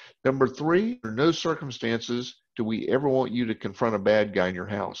 Number 3, under no circumstances do we ever want you to confront a bad guy in your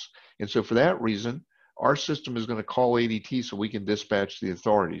house. And so for that reason, our system is going to call ADT so we can dispatch the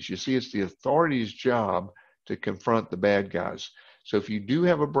authorities. You see, it's the authorities' job to confront the bad guys. So if you do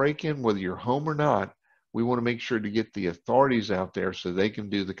have a break-in, whether you're home or not, we want to make sure to get the authorities out there so they can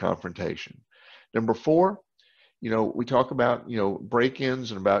do the confrontation. Number 4, we talk about,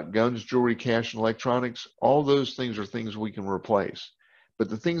 break-ins and about guns, jewelry, cash, and electronics. All those things are things we can replace. But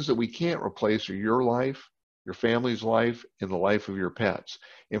the things that we can't replace are your life, your family's life, and the life of your pets.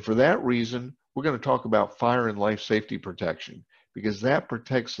 And for that reason, we're going to talk about fire and life safety protection because that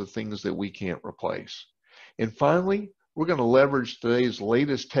protects the things that we can't replace. And finally, we're going to leverage today's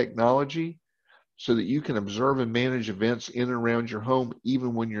latest technology so that you can observe and manage events in and around your home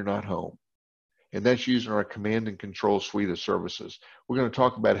even when you're not home. and that's using our command and control suite of services. We're going to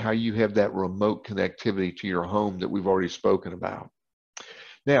talk about how you have that remote connectivity to your home that we've already spoken about.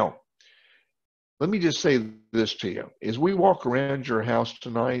 Now, let me just say this to you. As we walk around your house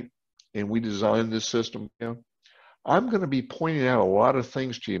tonight and we design this system, I'm going to be pointing out a lot of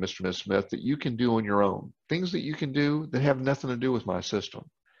things to you, Mr. and Ms. Smith, that you can do on your own, things that you can do that have nothing to do with my system.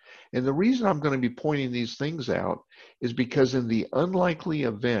 And the reason I'm going to be pointing these things out is because in the unlikely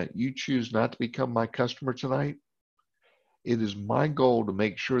event you choose not to become my customer tonight, it is my goal to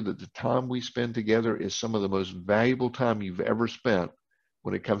make sure that the time we spend together is some of the most valuable time you've ever spent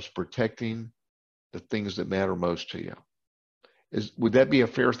when it comes to protecting the things that matter most to you. Would that be a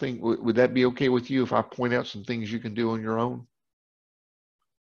fair thing? Would that be okay with you if I point out some things you can do on your own?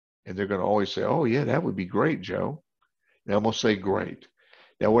 And they're going to always say, oh yeah, that would be great, Joe. And I'm going to say, great.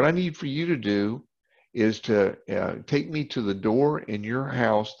 Now, what I need for you to do is to take me to the door in your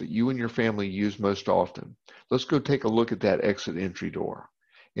house that you and your family use most often. Let's go take a look at that exit entry door.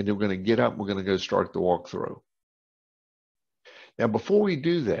 And then we're going to get up and we're going to go start the walkthrough. Now, before we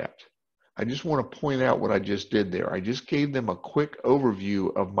do that, I just want to point out what I just did there. I just gave them a quick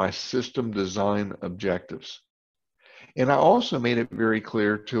overview of my system design objectives. And I also made it very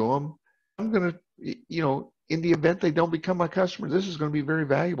clear to them, I'm going to, in the event they don't become my customer, this is going to be very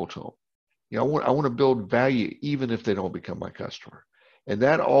valuable to them. I want to build value even if they don't become my customer. And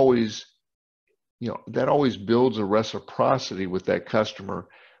that always builds a reciprocity with that customer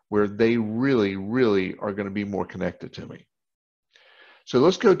where they really, really are going to be more connected to me. So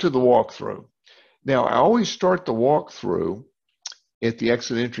let's go to the walkthrough. Now, I always start the walkthrough at the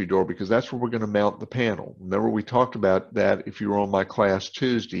exit entry door because that's where we're going to mount the panel. Remember, we talked about that if you were on my class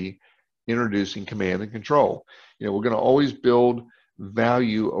Tuesday, introducing command and control. We're going to always build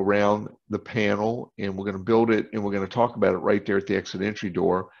value around the panel, and we're going to build it, and we're going to talk about it right there at the exit entry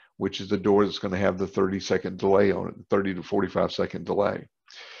door, which is the door that's going to have the 30-second delay on it, 30 to 45-second delay.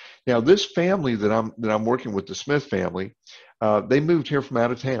 Now, this family that I'm working with, the Smith family, they moved here from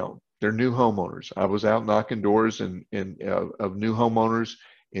out of town. They're new homeowners. I was out knocking doors of new homeowners,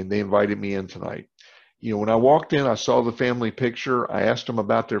 and they invited me in tonight. When I walked in, I saw the family picture. I asked them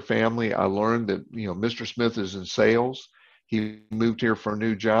about their family. I learned that, Mr. Smith is in sales. He moved here for a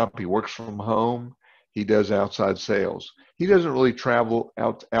new job. He works from home. He does outside sales. He doesn't really travel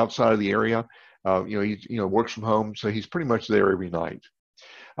outside of the area. He works from home, so he's pretty much there every night.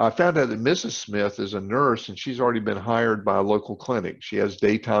 I found out that Mrs. Smith is a nurse, and she's already been hired by a local clinic. She has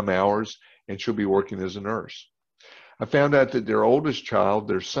daytime hours, and she'll be working as a nurse. I found out that their oldest child,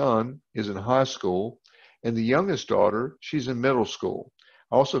 their son, is in high school, and the youngest daughter, she's in middle school.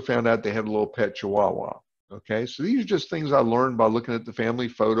 I also found out they had a little pet chihuahua. Okay, so these are just things I learned by looking at the family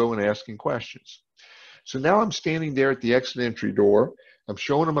photo and asking questions. So now I'm standing there at the exit entry door. I'm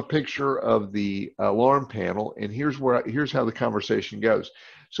showing them a picture of the alarm panel, and here's how the conversation goes.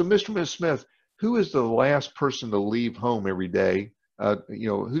 So, Mr. and Ms. Smith, who is the last person to leave home every day?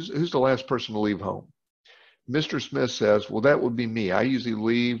 Who's the last person to leave home? Mr. Smith says, well, that would be me. I usually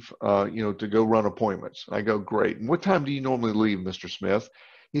leave, to go run appointments. I go, great. And what time do you normally leave, Mr. Smith?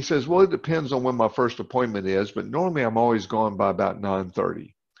 He says, well, it depends on when my first appointment is, but normally I'm always gone by about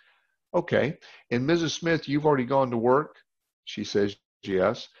 9:30. Okay. And Mrs. Smith, you've already gone to work? She says,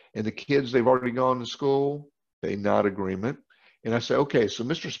 yes. And the kids, they've already gone to school? They nod agreement. And I say, okay, so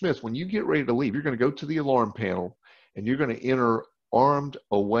Mr. Smith, when you get ready to leave, you're going to go to the alarm panel and you're going to enter armed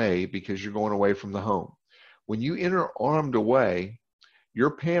away because you're going away from the home. When you enter armed away, your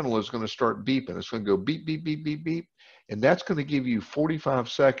panel is going to start beeping. It's going to go beep, beep, beep, beep, beep. And that's going to give you 45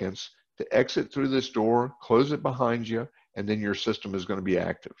 seconds to exit through this door, close it behind you, and then your system is going to be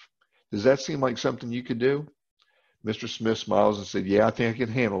active. Does that seem like something you could do? Mr. Smith smiles and said, yeah, I think I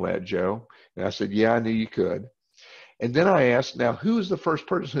can handle that, Joe. And I said, yeah, I knew you could. And then I asked, now, who is the first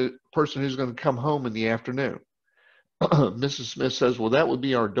person who's going to come home in the afternoon? Mrs. Smith says, well, that would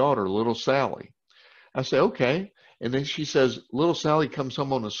be our daughter, little Sally. I say, okay. And then she says, little Sally comes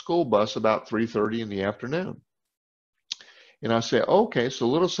home on a school bus about 3:30 in the afternoon. And I say, okay, so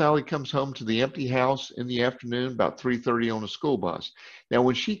little Sally comes home to the empty house in the afternoon about 3:30 on a school bus. Now,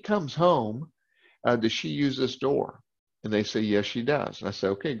 when she comes home, does she use this door? And they say, yes, she does. And I say,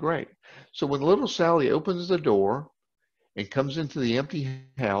 okay, great. So when little Sally opens the door and comes into the empty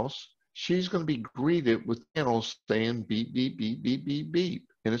house, she's going to be greeted with panels saying beep, beep, beep, beep, beep, beep.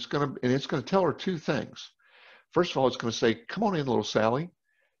 And it's going to tell her two things. First of all, it's going to say, come on in, little Sally.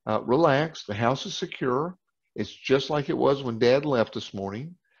 Relax. The house is secure. It's just like it was when Dad left this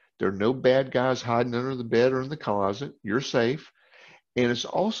morning. There are no bad guys hiding under the bed or in the closet. You're safe. And it's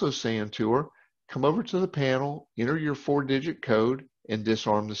also saying to her, come over to the panel, enter your 4-digit code, and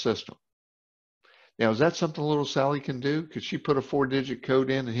disarm the system. Now, is that something little Sally can do? Could she put a 4-digit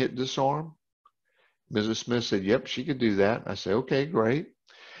code in and hit disarm? Mrs. Smith said, yep, she could do that. I said, okay, great.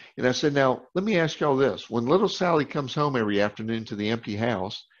 And I said, now, let me ask y'all this. When little Sally comes home every afternoon to the empty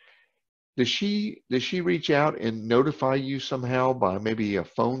house, does she reach out and notify you somehow by maybe a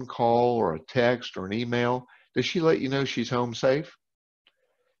phone call or a text or an email? Does she let you know she's home safe?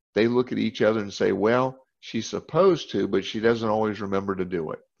 They look at each other and say, well, she's supposed to, but she doesn't always remember to do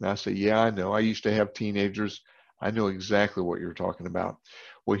it. And I say, yeah, I know. I used to have teenagers. I know exactly what you're talking about.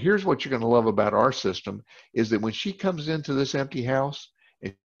 Well, here's what you're going to love about our system is that when she comes into this empty house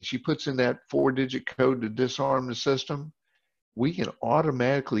and she puts in that 4-digit code to disarm the system, we can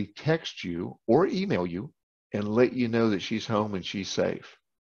automatically text you or email you and let you know that she's home and she's safe.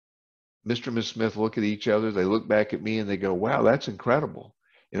 Mr. and Ms. Smith look at each other. They look back at me and they go, wow, that's incredible.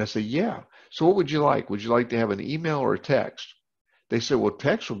 And I say, yeah. So what would you like? Would you like to have an email or a text? They said, well,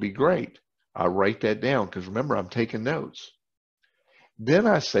 text would be great. I'll write that down because remember, I'm taking notes. Then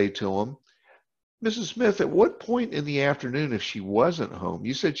I say to them, Mrs. Smith, at what point in the afternoon if she wasn't home?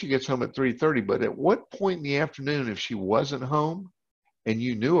 You said she gets home at 3:30, but at what point in the afternoon if she wasn't home and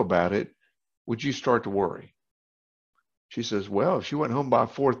you knew about it, would you start to worry? She says, well, if she went home by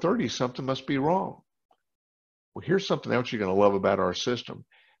 4:30, something must be wrong. Well, here's something else you're going to love about our system.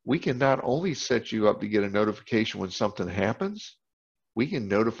 We can not only set you up to get a notification when something happens, we can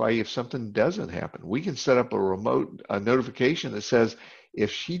notify you if something doesn't happen. We can set up a notification that says, if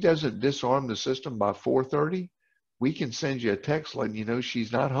she doesn't disarm the system by 4:30, we can send you a text letting you know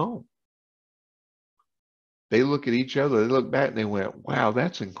she's not home. They look at each other, they look back and they went, wow,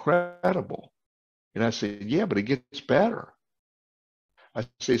 that's incredible. And I said, yeah, but it gets better. I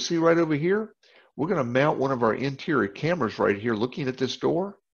say, see right over here? We're going to mount one of our interior cameras right here looking at this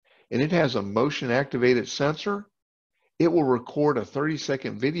door, and it has a motion activated sensor. It will record a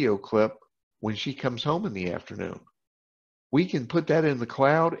 30-second video clip when she comes home in the afternoon. We can put that in the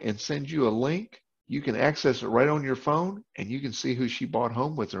cloud and send you a link. You can access it right on your phone, and you can see who she brought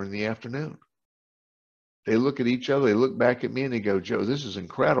home with her in the afternoon. They look at each other, they look back at me, and they go, Joe, this is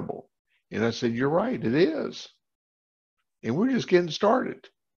incredible. And I said, you're right, it is. And we're just getting started.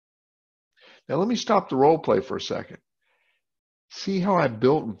 Now, let me stop the role play for a second. See how I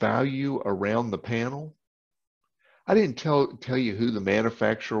built value around the panel? I didn't tell you who the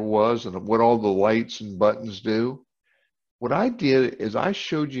manufacturer was and what all the lights and buttons do. What I did is I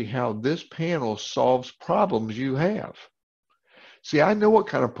showed you how this panel solves problems you have. See, I know what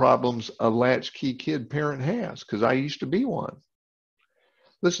kind of problems a latchkey kid parent has because I used to be one.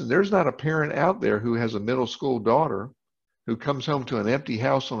 Listen, there's not a parent out there who has a middle school daughter who comes home to an empty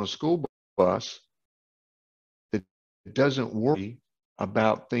house on a school bus that doesn't worry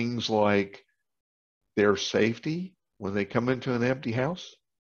about things like their safety when they come into an empty house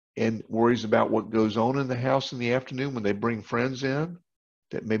and worries about what goes on in the house in the afternoon when they bring friends in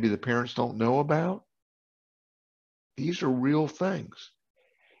that maybe the parents don't know about. These are real things.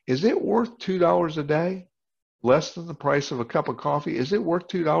 Is it worth $2 a day? Less than the price of a cup of coffee? Is it worth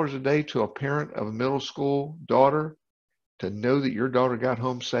 $2 a day to a parent of a middle school daughter to know that your daughter got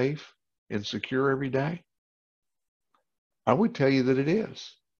home safe and secure every day? I would tell you that it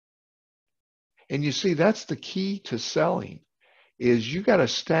is. And you see, that's the key to selling, is you got to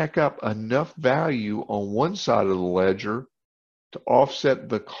stack up enough value on one side of the ledger to offset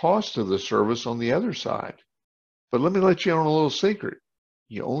the cost of the service on the other side. But let me let you in on a little secret.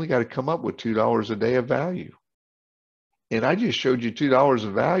 You only got to come up with $2 a day of value. And I just showed you $2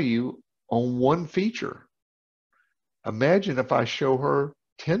 of value on one feature. Imagine if I show her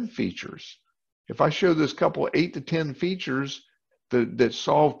 10 features. If I show this couple 8 to 10 features that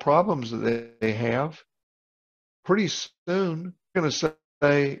solve problems that they have, pretty soon they're going to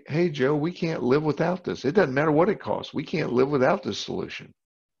say, hey, Joe, we can't live without this. It doesn't matter what it costs. We can't live without this solution.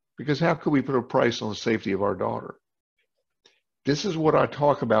 Because how could we put a price on the safety of our daughter? This is what I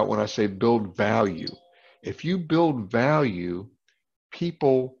talk about when I say build value. If you build value,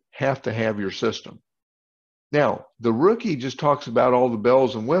 people have to have your system. Now, the rookie just talks about all the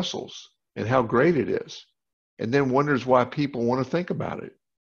bells and whistles and how great it is, and then wonders why people want to think about it,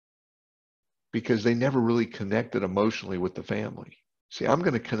 because they never really connected emotionally with the family. See, I'm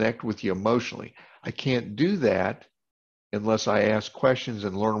going to connect with you emotionally. I can't do that unless I ask questions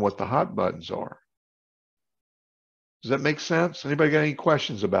and learn what the hot buttons are. Does that make sense? Anybody got any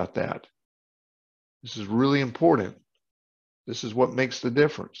questions about that? This is really important. This is what makes the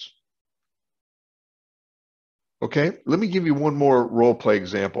difference. Okay, let me give you one more role play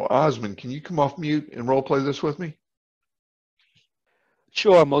example. Osmond, can you come off mute and role play this with me?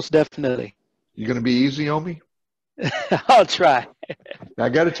 Sure, most definitely. You going to be easy on me? I'll try. Now, I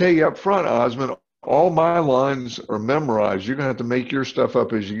got to tell you up front, Osmond, all my lines are memorized. You're going to have to make your stuff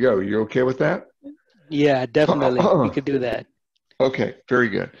up as you go. You okay with that? Yeah, definitely. We could do that. Okay, very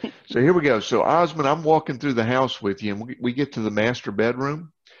good. So here we go. So Osmond, I'm walking through the house with you, and we get to the master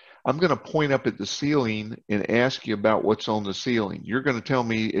bedroom. I'm going to point up at the ceiling and ask you about what's on the ceiling. You're going to tell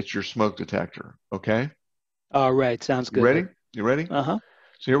me it's your smoke detector, okay? All right, sounds good. You ready? You ready? Uh-huh.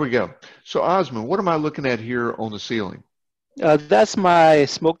 So here we go. So Osmond, what am I looking at here on the ceiling? That's my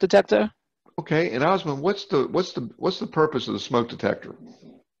smoke detector. Okay, and Osmond, what's the purpose of the smoke detector?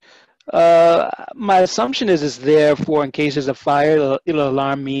 My assumption is it's there for in case there's a fire, it'll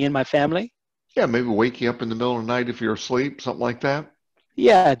alarm me and my family. Yeah, maybe wake you up in the middle of the night if you're asleep, something like that.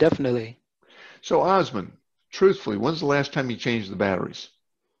 Yeah, definitely. So Osmond, truthfully, when's the last time you changed the batteries?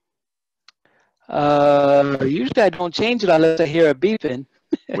 Usually I don't change it unless I hear a beeping.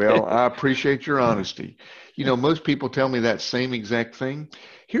 Well, I appreciate your honesty. You know, most people tell me that same exact thing.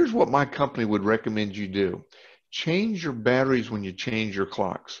 Here's what my company would recommend you do. Change your batteries when you change your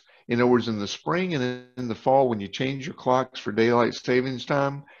clocks. In other words, in the spring and in the fall, when you change your clocks for daylight savings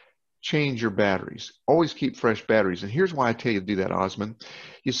time, change your batteries. Always keep fresh batteries. And here's why I tell you to do that, Osmond.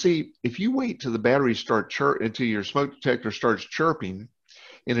 You see, if you wait till the batteries start until your smoke detector starts chirping,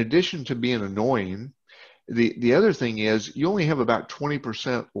 in addition to being annoying, the other thing is you only have about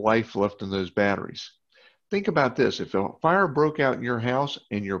 20% life left in those batteries. Think about this. If a fire broke out in your house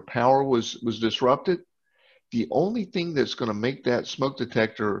and your power was disrupted, the only thing that's going to make that smoke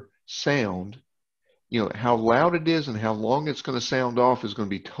detector sound, you know, how loud it is and how long it's going to sound off is going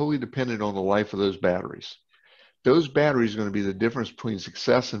to be totally dependent on the life of those batteries. Those batteries are going to be the difference between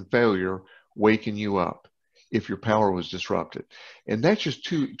success and failure waking you up if your power was disrupted. And that's just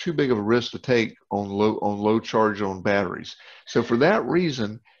too big of a risk to take on low charge on batteries. So for that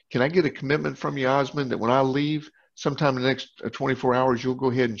reason, can I get a commitment from you, Osmond, that when I leave sometime in the next 24 hours, you'll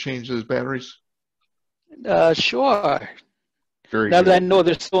go ahead and change those batteries? Sure. Very Now good. that I know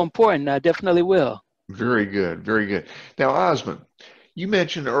they're so important, I definitely will. Very good. Very good. Now, Osmond, you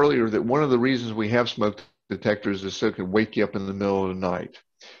mentioned earlier that one of the reasons we have smoke detectors is so it can wake you up in the middle of the night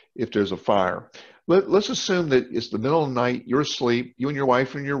if there's a fire. Let's assume that it's the middle of the night, you're asleep, you and your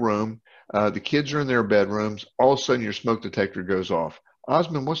wife are in your room, the kids are in their bedrooms, all of a sudden your smoke detector goes off.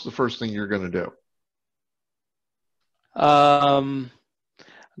 Osmond, what's the first thing you're going to do?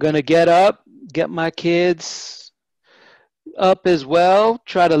 Gonna get up, get my kids up as well,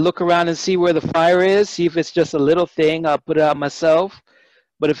 try to look around and see where the fire is, see if it's just a little thing, I'll put it out myself.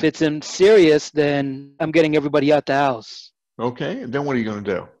 But if it's serious, then I'm getting everybody out the house. Okay, and then what are you going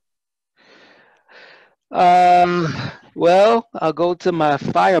to do? Well, I'll go to my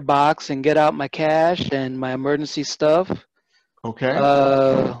firebox and get out my cash and my emergency stuff. Okay.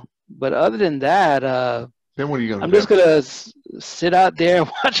 But other than that, then what are you going to I'm do? just gonna sit out there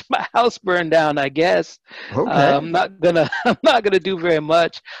and watch my house burn down, I guess. Okay. I'm not gonna do very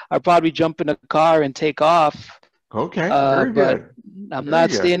much. I'll probably jump in a car and take off. Okay, very good. I'm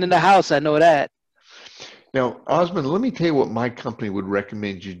not staying in the house, I know that. Now, Osmond, let me tell you what my company would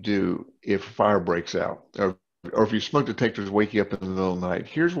recommend you do if a fire breaks out, or if your smoke detectors wake you up in the middle of the night.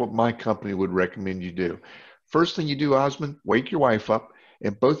 Here's what my company would recommend you do. First thing you do, Osmond, wake your wife up,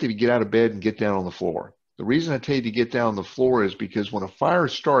 and both of you get out of bed and get down on the floor. The reason I tell you to get down on the floor is because when a fire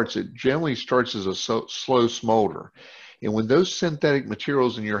starts, it generally starts as a slow smolder. And when those synthetic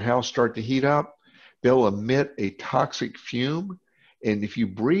materials in your house start to heat up, they'll emit a toxic fume. And if you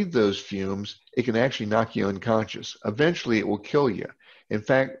breathe those fumes, it can actually knock you unconscious. Eventually, it will kill you. In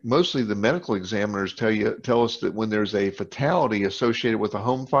fact, mostly the medical examiners tell us that when there's a fatality associated with a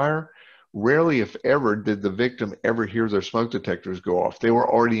home fire, rarely, if ever, did the victim ever hear their smoke detectors go off. They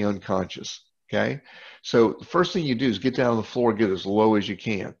were already unconscious. Okay, so the first thing you do is get down on the floor, get as low as you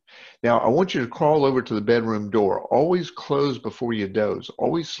can. Now, I want you to crawl over to the bedroom door. Always close before you doze.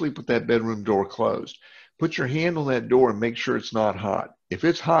 Always sleep with that bedroom door closed. Put your hand on that door and make sure it's not hot. If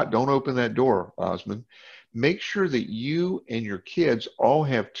it's hot, don't open that door, Osmond. Make sure that you and your kids all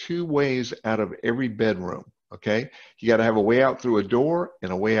have 2 ways out of every bedroom, okay? You got to have a way out through a door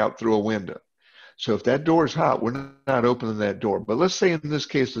and a way out through a window. So if that door is hot, we're not opening that door. But let's say in this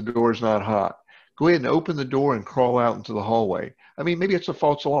case the door is not hot. Go ahead and open the door and crawl out into the hallway. I mean, maybe it's a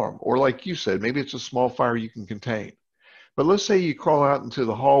false alarm, or like you said, maybe it's a small fire you can contain. But let's say you crawl out into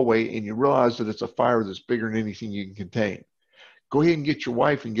the hallway and you realize that it's a fire that's bigger than anything you can contain. Go ahead and get your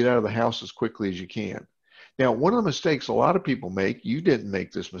wife and get out of the house as quickly as you can. Now, one of the mistakes a lot of people make, you didn't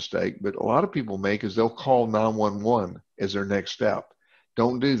make this mistake, but a lot of people make is they'll call 911 as their next step.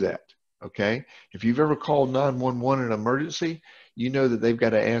 Don't do that, okay? If you've ever called 911 in an emergency, you know that they've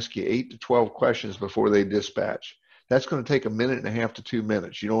got to ask you 8 to 12 questions before they dispatch. That's going to take 1.5 to 2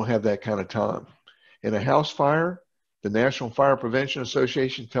 minutes. You don't have that kind of time. In a house fire, the National Fire Prevention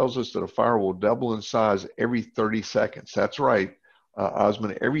Association tells us that a fire will double in size every 30 seconds. That's right,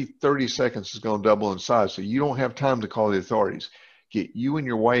 Osmond, every 30 seconds is going to double in size. So you don't have time to call the authorities. Get you and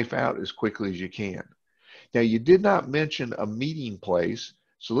your wife out as quickly as you can. Now, you did not mention a meeting place.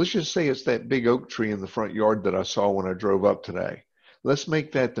 So let's just say it's that big oak tree in the front yard that I saw when I drove up today. Let's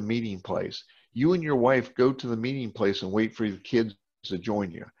make that the meeting place. You and your wife go to the meeting place and wait for your kids to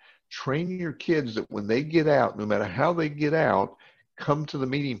join you. Train your kids that when they get out, no matter how they get out, come to the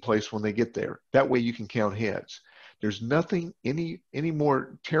meeting place when they get there. That way you can count heads. There's nothing any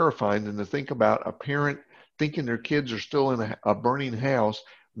more terrifying than to think about a parent thinking their kids are still in a burning house,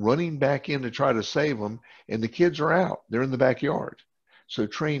 running back in to try to save them, and the kids are out. They're in the backyard. So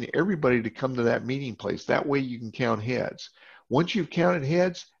train everybody to come to that meeting place. That way you can count heads. Once you've counted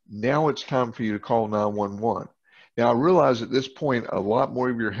heads, now it's time for you to call 911. Now, I realize at this point, a lot more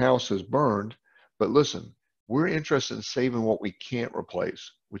of your house is burned, but listen, we're interested in saving what we can't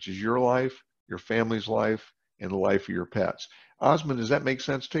replace, which is your life, your family's life, and the life of your pets. Osmond, does that make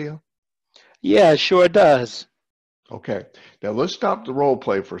sense to you? Yeah, it sure does. Okay, now let's stop the role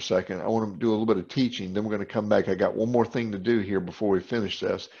play for a second. I want to do a little bit of teaching, then we're going to come back. I got one more thing to do here before we finish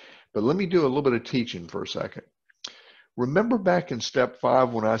this, but let me do a little bit of teaching for a second. Remember back in step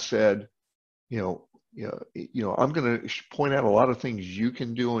 5 when I said, I'm going to point out a lot of things you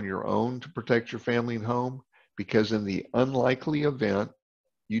can do on your own to protect your family and home, because in the unlikely event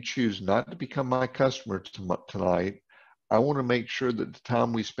you choose not to become my customer tonight, I want to make sure that the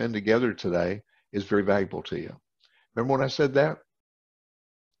time we spend together today is very valuable to you. Remember when I said that?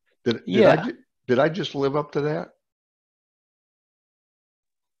 Did I just live up to that?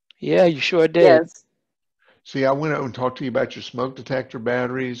 Yeah, you sure did. Yes. See, I went out and talked to you about your smoke detector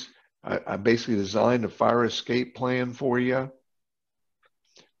batteries. I basically designed a fire escape plan for you.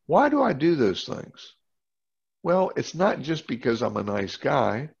 Why do I do those things? Well, it's not just because I'm a nice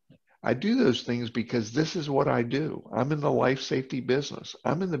guy. I do those things because this is what I do. I'm in the life safety business.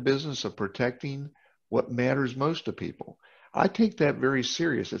 I'm in the business of protecting what matters most to people. I take that very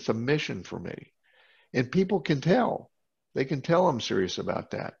serious. It's a mission for me. And people can tell. They can tell I'm serious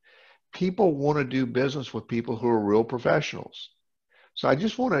about that. People want to do business with people who are real professionals. So I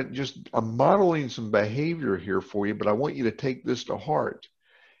just want to I'm modeling some behavior here for you, but I want you to take this to heart.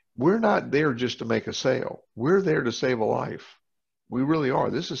 We're not there just to make a sale. We're there to save a life. We really are.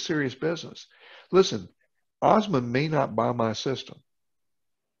 This is serious business. Listen, Osmond may not buy my system,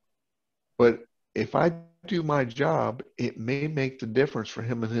 but if I do my job, it may make the difference for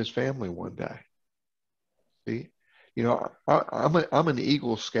him and his family one day. See? I'm an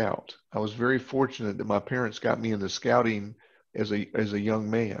Eagle Scout. I was very fortunate that my parents got me into scouting as a young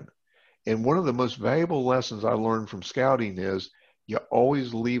man. And one of the most valuable lessons I learned from scouting is you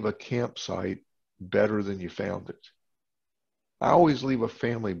always leave a campsite better than you found it. I always leave a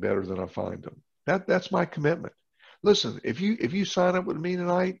family better than I find them. That's my commitment. Listen, if you sign up with me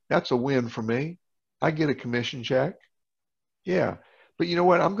tonight, that's a win for me. I get a commission check. Yeah. But you know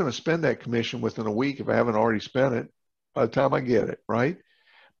what? I'm going to spend that commission within a week if I haven't already spent it by the time I get it, right?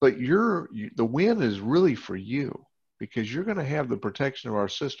 But the win is really for you, because you're going to have the protection of our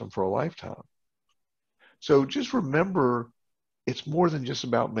system for a lifetime. So just remember, it's more than just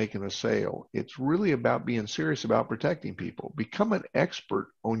about making a sale. It's really about being serious about protecting people. Become an expert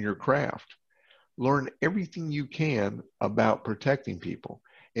on your craft. Learn everything you can about protecting people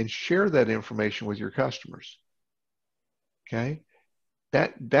and share that information with your customers. Okay?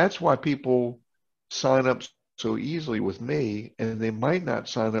 That's why people sign up so easily with me, and they might not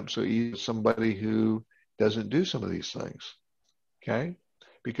sign up so easily with somebody who doesn't do some of these things. Okay?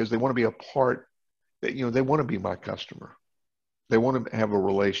 Because they want to be a part, that they want to be my customer. They want to have a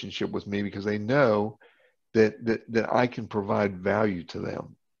relationship with me because they know that I can provide value to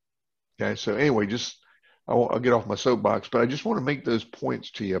them. Okay, so anyway, I'll get off my soapbox, but I just want to make those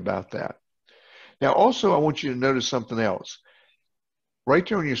points to you about that. Now, also, I want you to notice something else. Right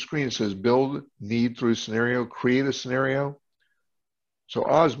there on your screen, it says build need through scenario, create a scenario. So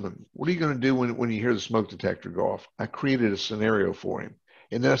Osmond, what are you going to do when you hear the smoke detector go off? I created a scenario for him.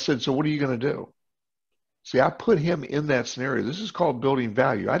 And then I said, so what are you going to do? See, I put him in that scenario. This is called building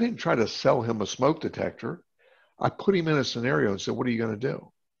value. I didn't try to sell him a smoke detector. I put him in a scenario and said, what are you going to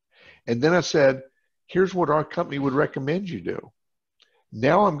do? And then I said, here's what our company would recommend you do.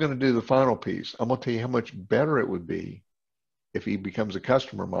 Now I'm going to do the final piece. I'm going to tell you how much better it would be if he becomes a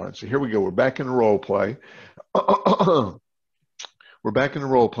customer of mine. So here we go. We're back in the role play. We're back in the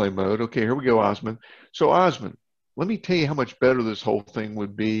role play mode. Okay, here we go, Osmond. So Osmond, let me tell you how much better this whole thing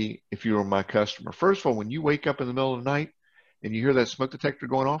would be if you were my customer. First of all, when you wake up in the middle of the night and you hear that smoke detector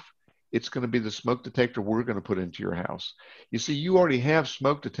going off, it's going to be the smoke detector we're going to put into your house. You see, you already have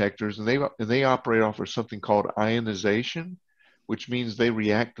smoke detectors, and they operate off of something called ionization, which means they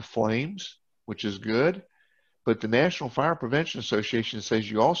react to flames, which is good. But the National Fire Prevention Association says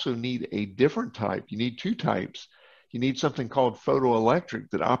you also need a different type. You need two types. You need something called photoelectric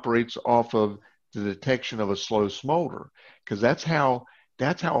that operates off of the detection of a slow smolder, because that's how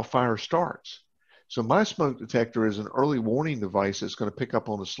a fire starts. So my smoke detector is an early warning device that's going to pick up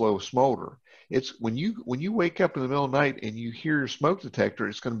on a slow smolder. It's when you wake up in the middle of the night and you hear your smoke detector,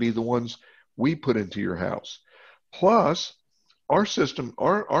 it's going to be the ones we put into your house. Plus, our system,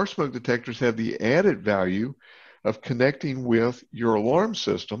 our smoke detectors have the added value of connecting with your alarm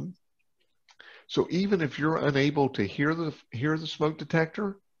system. So even if you're unable to hear the smoke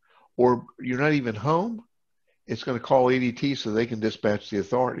detector, or you're not even home, it's going to call ADT so they can dispatch the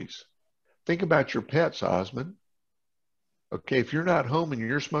authorities. Think about your pets, Osmond. Okay, if you're not home and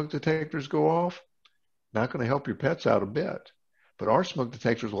your smoke detectors go off, not going to help your pets out a bit. But our smoke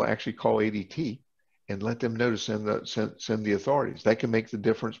detectors will actually call ADT and let them know to send the authorities. That can make the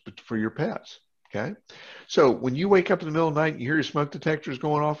difference for your pets. Okay, so when you wake up in the middle of the night and you hear your smoke detectors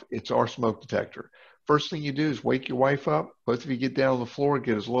going off, it's our smoke detector. First thing you do is wake your wife up. Both of you get down on the floor,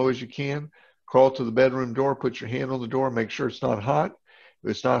 get as low as you can, crawl to the bedroom door, put your hand on the door, make sure it's not hot.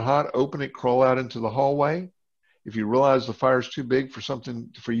 If it's not hot, open it, crawl out into the hallway. If you realize the fire's too big for something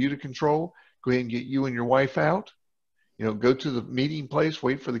for you to control, go ahead and get you and your wife out. You know, go to the meeting place,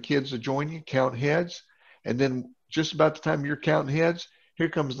 wait for the kids to join you, count heads, and then just about the time you're counting heads, here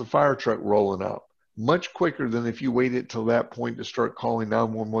comes the fire truck rolling up. Much quicker than if you waited till that point to start calling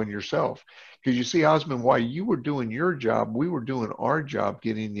 911 yourself. Because you see, Osmond, while you were doing your job, we were doing our job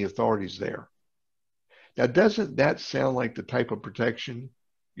getting the authorities there. Now, doesn't that sound like the type of protection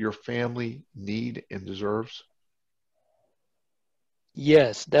your family need and deserves?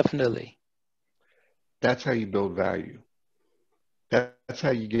 Yes, definitely. That's how you build value. That's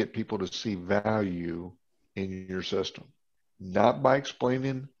how you get people to see value in your system. Not by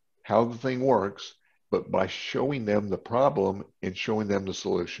explaining how the thing works, but by showing them the problem and showing them the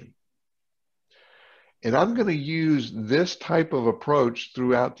solution. And I'm going to use this type of approach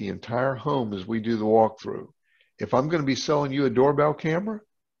throughout the entire home as we do the walkthrough. If I'm going to be selling you a doorbell camera,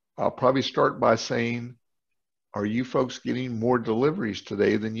 I'll probably start by saying, are you folks getting more deliveries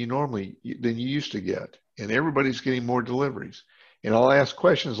today than you used to get? And everybody's getting more deliveries. And I'll ask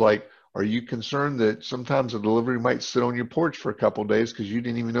questions like, are you concerned that sometimes a delivery might sit on your porch for a couple of days because you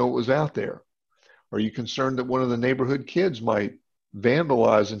didn't even know it was out there? Are you concerned that one of the neighborhood kids might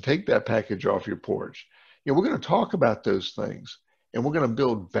vandalize and take that package off your porch? You know, we're going to talk about those things, and we're going to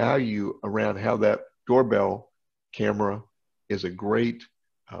build value around how that doorbell camera is a great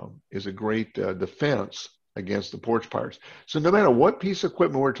defense against the porch pirates. So no matter what piece of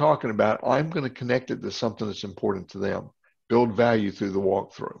equipment we're talking about, I'm going to connect it to something that's important to them. Build value through the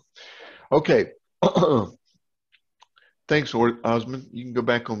walkthrough. Okay. Thanks, Osmond. You can go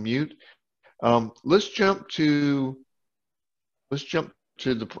back on mute. Let's jump to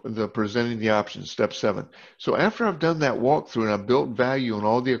the presenting the options, step 7. So after I've done that walkthrough and I've built value on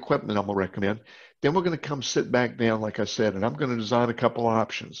all the equipment I'm going to recommend, then we're going to come sit back down, like I said, and I'm going to design a couple of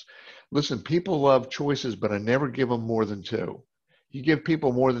options. Listen, people love choices, but I never give them more than 2. You give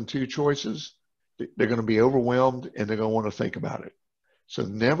people more than 2 choices, they're going to be overwhelmed and they're going to want to think about it. So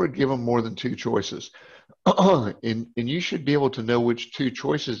never give them more than 2 choices. And you should be able to know which 2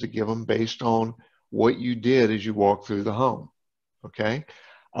 choices to give them based on what you did as you walk through the home. Okay?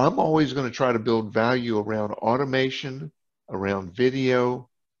 I'm always going to try to build value around automation, around video,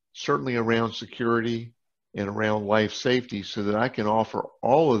 certainly around security, and around life safety so that I can offer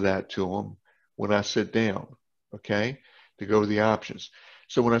all of that to them when I sit down, okay, to go to the options.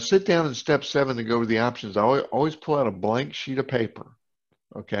 So when I sit down in step 7 to go to the options, I always pull out a blank sheet of paper,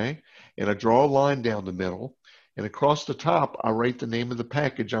 okay, and I draw a line down the middle, and across the top, I write the name of the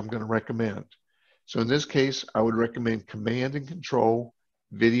package I'm going to recommend. So in this case, I would recommend command and control,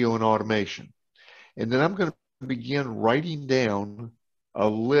 video and automation. And then I'm going to begin writing down a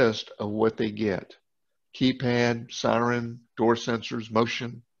list of what they get. Keypad, siren, door sensors,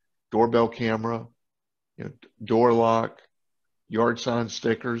 motion, doorbell camera, door lock, yard sign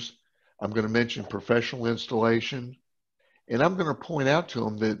stickers. I'm going to mention professional installation. And I'm going to point out to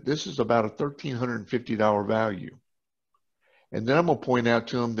them that this is about a $1,350 value. And then I'm going to point out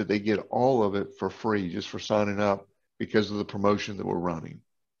to them that they get all of it for free just for signing up because of the promotion that we're running.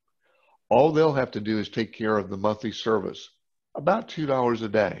 All they'll have to do is take care of the monthly service, about $2 a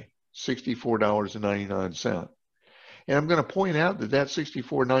day, $64.99. And I'm going to point out that that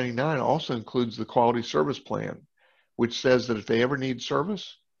 $64.99 also includes the quality service plan, which says that if they ever need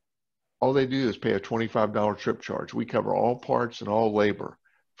service, all they do is pay a $25 trip charge. We cover all parts and all labor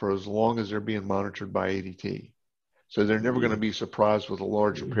for as long as they're being monitored by ADT. So they're never going to be surprised with a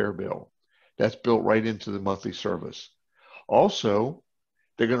large repair bill. That's built right into the monthly service. Also,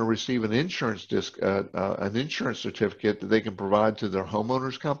 they're going to receive an insurance certificate that they can provide to their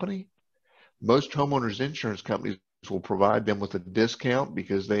homeowners company. Most homeowners insurance companies will provide them with a discount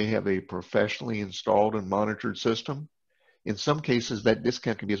because they have a professionally installed and monitored system. In some cases, that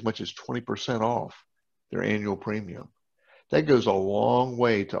discount can be as much as 20% off their annual premium. That goes a long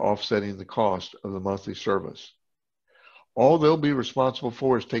way to offsetting the cost of the monthly service. All they'll be responsible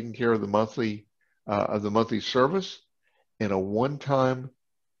for is taking care of the monthly service and a one-time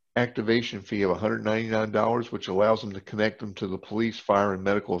activation fee of $199, which allows them to connect them to the police, fire, and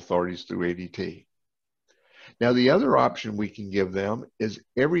medical authorities through ADT. Now, the other option we can give them is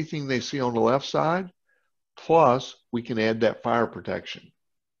everything they see on the left side, plus we can add that fire protection.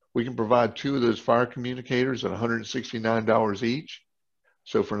 We can provide 2 of those fire communicators at $169 each.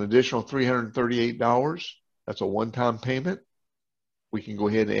 So for an additional $338, that's a one-time payment. We can go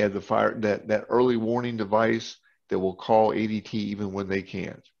ahead and add the that early warning device that will call ADT even when they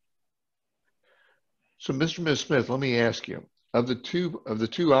can't. So Mr. and Ms. Smith, let me ask you, of the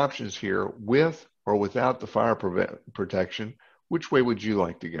two options here, with or without the fire protection, which way would you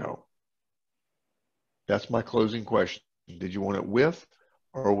like to go? That's my closing question. Did you want it with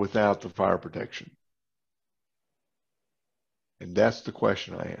or without the fire protection? And that's the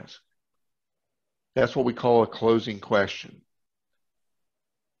question I ask. That's what we call a closing question.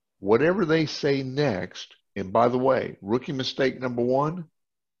 Whatever they say next, and by the way, rookie mistake number 1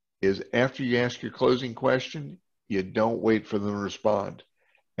 is after you ask your closing question, you don't wait for them to respond.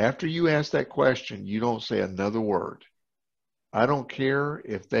 After you ask that question, you don't say another word. I don't care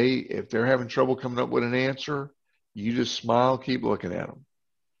if they're having trouble coming up with an answer, you just smile, keep looking at them.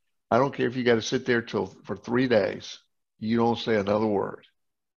 I don't care if you got to sit there for 3 days, you don't say another word,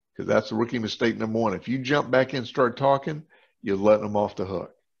 because that's the rookie mistake number 1. If you jump back in and start talking, you're letting them off the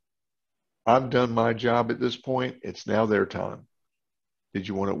hook. I've done my job at this point. It's now their time. Did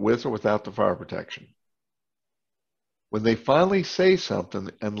you want it with or without the fire protection? When they finally say something,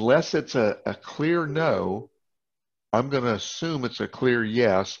 unless it's a clear no, I'm going to assume it's a clear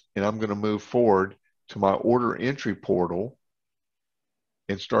yes, and I'm going to move forward to my order entry portal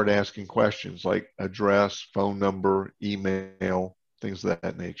and start asking questions like address, phone number, email, things of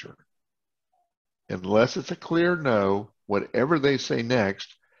that nature. Unless it's a clear no, whatever they say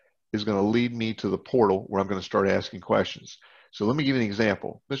next is going to lead me to the portal where I'm going to start asking questions. So let me give you an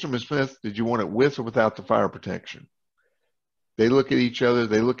example. Mr. and Ms. Smith, did you want it with or without the fire protection? They look at each other.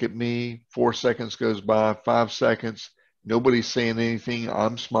 They look at me. 4 seconds goes by, 5 seconds. Nobody's saying anything.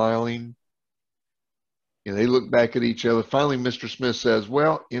 I'm smiling. And they look back at each other. Finally, Mr. Smith says,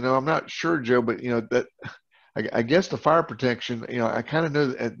 well, I'm not sure, Joe, but, that I guess the fire protection, I kind of know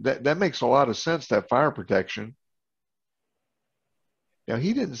that makes a lot of sense, that fire protection. Now,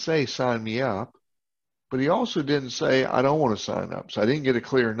 he didn't say sign me up, but he also didn't say I don't want to sign up. So I didn't get a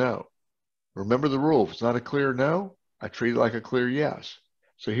clear no. Remember the rule. If it's not a clear no, I treat it like a clear yes.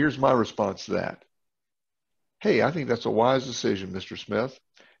 So here's my response to that. Hey, I think that's a wise decision, Mr. Smith.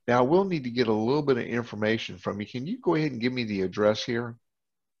 Now, I will need to get a little bit of information from you. Can you go ahead and give me the address here?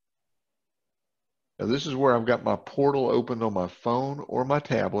 Now, this is where I've got my portal opened on my phone or my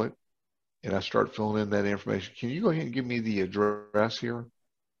tablet, and I start filling in that information. Can you go ahead and give me the address here?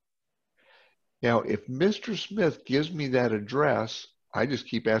 Now, if Mr. Smith gives me that address, I just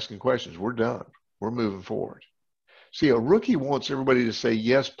keep asking questions. We're done. We're moving forward. See, a rookie wants everybody to say,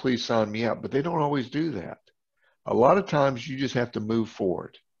 yes, please sign me up, but they don't always do that. A lot of times you just have to move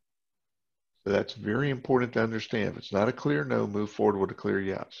forward. So that's very important to understand. If it's not a clear no, move forward with a clear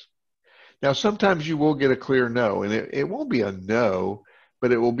yes. Now, sometimes you will get a clear no, and it won't be a no,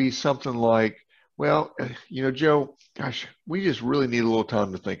 but it will be something like, well, Joe, gosh, we just really need a little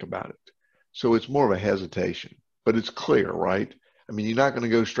time to think about it. So it's more of a hesitation, but it's clear, right? I mean, you're not going to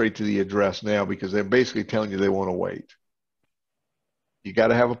go straight to the address now because they're basically telling you they want to wait. You got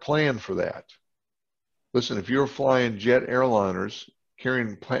to have a plan for that. Listen, if you're flying jet airliners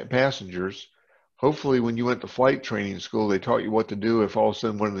carrying passengers, hopefully when you went to flight training school, they taught you what to do if all of a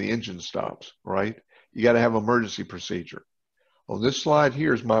sudden one of the engines stops, right? You got to have an emergency procedure. On this slide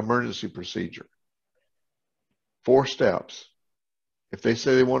here is my emergency procedure. 4 steps. If they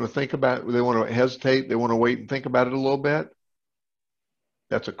say they want to think about it, they want to hesitate, they want to wait and think about it a little bit,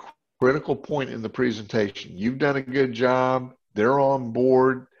 that's a critical point in the presentation. You've done a good job. They're on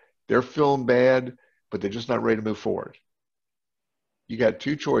board. They're feeling bad, but they're just not ready to move forward. You got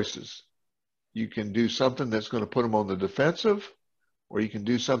 2 choices. You can do something that's going to put them on the defensive, or you can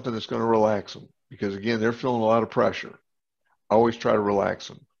do something that's going to relax them, because again, they're feeling a lot of pressure. I always try to relax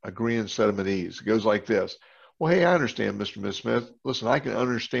them, agree and set them at ease. It goes like this. Well, hey, I understand, Mr. and Ms. Smith. Listen, I can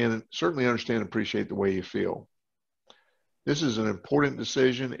understand, certainly understand and appreciate the way you feel. This is an important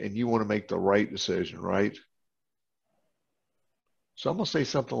decision and you want to make the right decision, right? So I'm going to say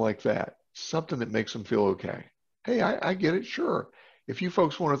something like that, something that makes them feel okay. Hey, I get it, sure. If you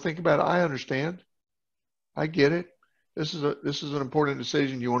folks want to think about it, I understand. I get it. This is an important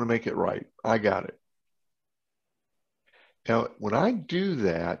decision. You want to make it right. I got it. Now, when I do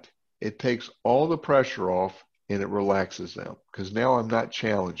that, it takes all the pressure off and it relaxes them, because now I'm not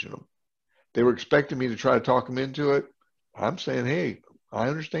challenging them. They were expecting me to try to talk them into it. I'm saying, hey, I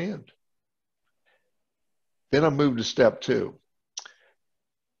understand. Then I move to step 2.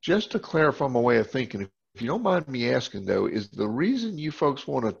 Just to clarify my way of thinking, if you don't mind me asking though, is the reason you folks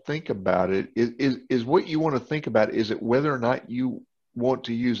want to think about it, is what you want to think about, is it whether or not you want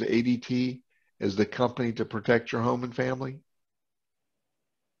to use ADT as the company to protect your home and family?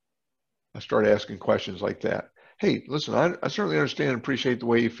 I start asking questions like that. Hey, listen, I certainly understand and appreciate the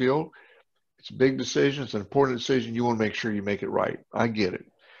way you feel. It's a big decision. It's an important decision. You want to make sure you make it right. I get it.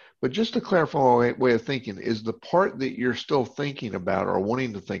 But just to clarify my way of thinking, is the part that you're still thinking about or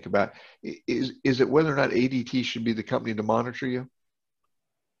wanting to think about, is it whether or not ADT should be the company to monitor you?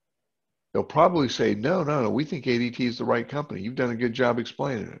 They'll probably say, no, we think ADT is the right company. You've done a good job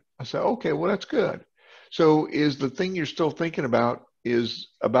explaining it. I say, okay, well, that's good. So is the thing you're still thinking about is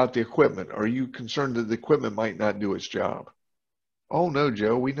about the equipment? Are you concerned that the equipment might not do its job? Oh, no,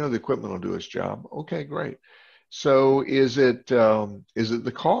 Joe, we know the equipment will do its job. Okay, great. So is it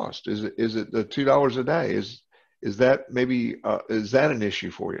the cost? Is it the $2 a day? Is that maybe, is that an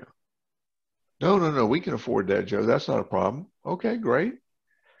issue for you? No, we can afford that, Joe. That's not a problem. Okay, great.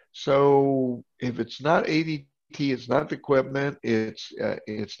 So if it's not ADT, it's not the equipment, it's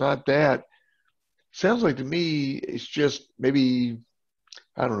not that. Sounds like to me, it's just maybe,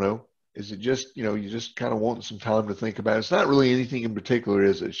 I don't know. Is it just, you just kind of want some time to think about it? It's not really anything in particular,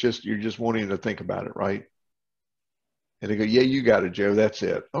 is it? It's just, you're just wanting to think about it, right? And they go, yeah, you got it, Joe. That's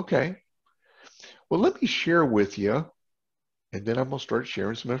it. Okay. Well, let me share with you, and then I'm going to start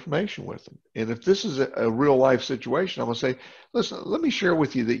sharing some information with them. And if this is a real life situation, I'm going to say, listen, let me share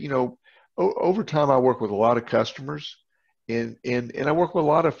with you that, over time, I work with a lot of customers, and I work with a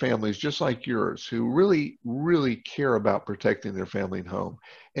lot of families just like yours who really, really care about protecting their family and home.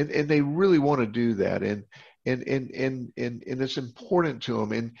 And they really want to do that. And it's important to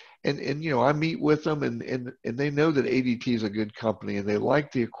them. And I meet with them and they know that ADT is a good company and they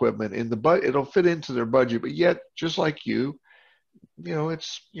like the equipment and it'll fit into their budget. But yet, just like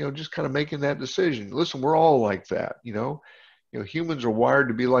it's, just kind of making that decision. Listen, we're all like that, humans are wired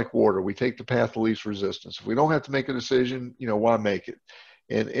to be like water. We take the path of least resistance. If we don't have to make a decision, why make it?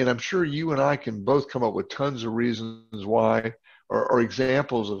 And I'm sure you and I can both come up with tons of reasons why, or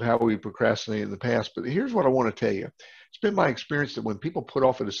examples of how we procrastinated in the past. But here's what I want to tell you. It's been my experience that when people put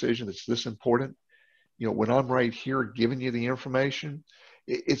off a decision that's this important, when I'm right here giving you the information,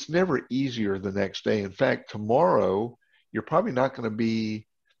 it's never easier the next day. In fact, tomorrow, you're probably not going to be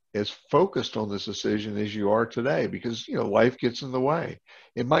as focused on this decision as you are today because, life gets in the way.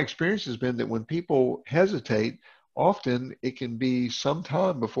 And my experience has been that when people hesitate, often it can be some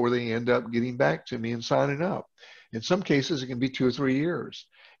time before they end up getting back to me and signing up. In some cases, it can be 2 or 3 years.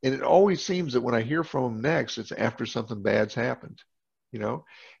 And it always seems that when I hear from them next, it's after something bad's happened, and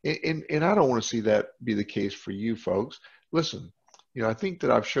I don't want to see that be the case for you folks. Listen, I think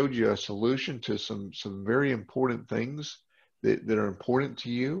that I've showed you a solution to some very important things that are important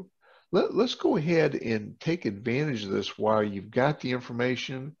to you. Let's go ahead and take advantage of this while you've got the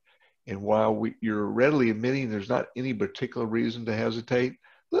information and while you're readily admitting there's not any particular reason to hesitate.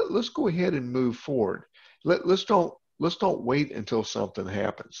 Let's go ahead and move forward. Let's don't wait until something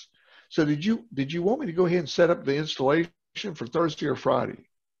happens. So did you want me to go ahead and set up the installation for Thursday or Friday?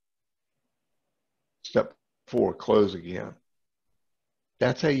 Step 4, close again.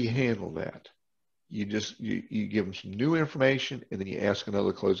 That's how you handle that. You give them some new information and then you ask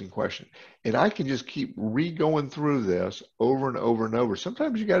another closing question. And I can just keep going through this over and over and over.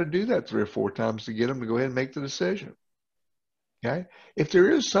 Sometimes you got to do that 3 or 4 times to get them to go ahead and make the decision. Okay. If there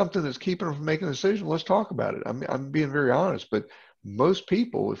is something that's keeping them from making a decision, let's talk about it. I'm being very honest, but most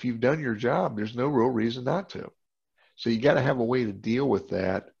people, if you've done your job, there's no real reason not to. So you got to have a way to deal with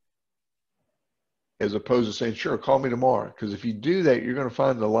that as opposed to saying, sure, call me tomorrow. Because if you do that, you're going to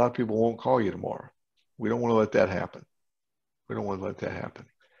find that a lot of people won't call you tomorrow. We don't want to let that happen. We don't want to let that happen.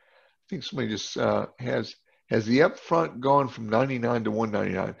 I think somebody just has the upfront gone from $99 to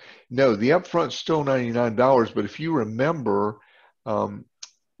 $199? No, the upfront's still $99. But if you remember,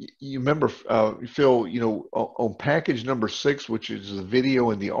 You remember, Phil, you know, on package number 6, which is the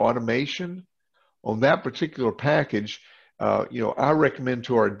video and the automation, on that particular package, you know, I recommend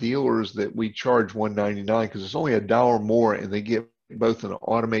to our dealers that we charge $199 because it's only $1 more and they get both an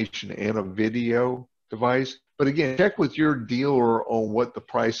automation and a video device. But again, check with your dealer on what the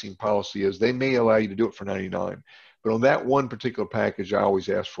pricing policy is. They may allow you to do it for $99, but on that one particular package, I always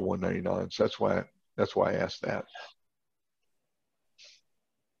ask for $199. So that's why I asked that.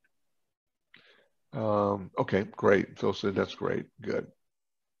 Okay, great. Phil said that's great. Good.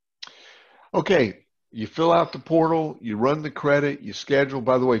 Okay, you fill out the portal, you run the credit, you schedule.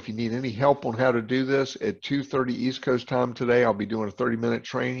 By the way, if you need any help on how to do this, at 2:30 East Coast time today, I'll be doing a 30-minute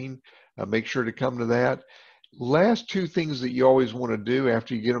training. Make sure to come to that. Last 2 things that you always want to do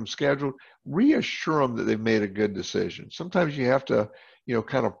after you get them scheduled, reassure them that they've made a good decision. Sometimes you have to, you know,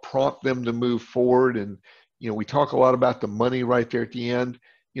 kind of prompt them to move forward. And, you know, we talk a lot about the money right there at the end.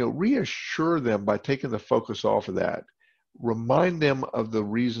 You know, reassure them by taking the focus off of that. Remind them of the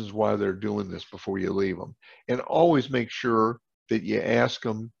reasons why they're doing this before you leave them. And always make sure that you ask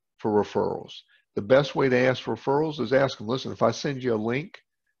them for referrals. The best way to ask for referrals is ask them, listen, if I send you a link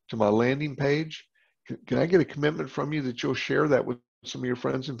to my landing page, can I get a commitment from you that you'll share that with some of your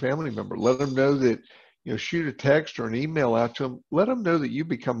friends and family members? Let them know that, you know, shoot a text or an email out to them. Let them know that you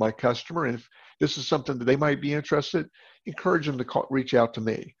become my customer. And if this is something that they might be interested, encourage them to reach out to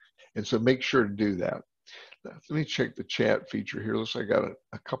me. And so make sure to do that. Now, let me check the chat feature here. Looks like I got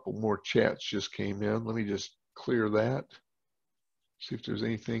a couple more chats just came in. Let me just clear that. See if there's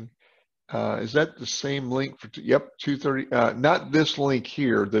anything. Is that the same link for, yep, 2:30, not this link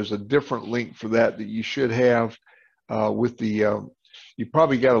here. There's a different link for that you should have with the, you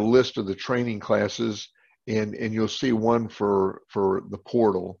probably got a list of the training classes and you'll see one for the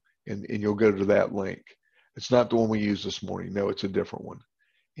portal and you'll go to that link. It's not the one we used this morning. No, it's a different one.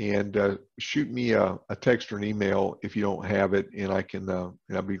 And shoot me a text or an email if you don't have it, and I can, and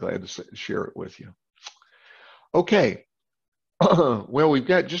I'll be glad to share it with you. Okay. Well, we've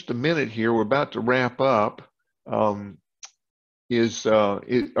got just a minute here. We're about to wrap up. Are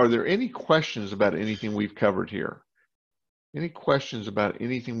there any questions about anything we've covered here? Any questions about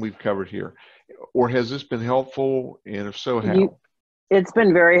anything we've covered here? Or has this been helpful? And if so, how? It's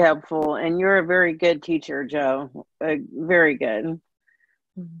been very helpful. And you're a very good teacher, Joe. Very good.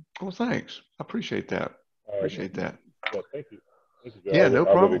 Well, thanks. I appreciate that. Appreciate that. Well, thank you. Thank you, Joe. Yeah, no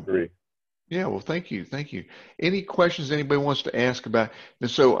problem. I would agree. Yeah, well, thank you. Thank you. Any questions anybody wants to ask about? And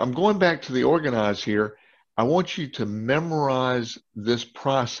so I'm going back to the organize here. I want you to memorize this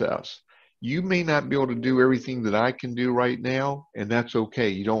process. You may not be able to do everything that I can do right now, and that's okay.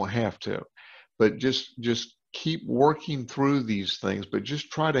 You don't have to. But just keep working through these things, but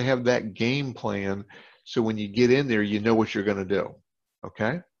just try to have that game plan so when you get in there, you know what you're going to do.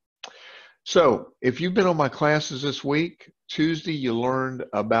 Okay? So if you've been on my classes this week, Tuesday, you learned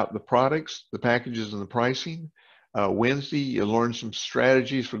about the products, the packages, and the pricing. Wednesday, you learned some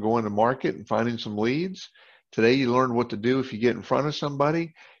strategies for going to market and finding some leads. Today, you learned what to do if you get in front of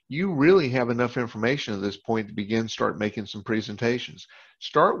somebody. You really have enough information at this point to start making some presentations.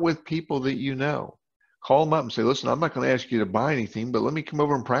 Start with people that you know. Call them up and say, listen, I'm not going to ask you to buy anything, but let me come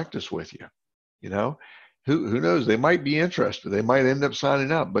over and practice with you. You know, who knows? They might be interested. They might end up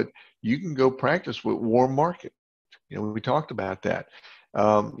signing up, but you can go practice with warm market. You know, we talked about that.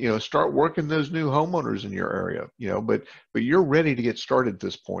 You know, start working those new homeowners in your area, you know, but you're ready to get started at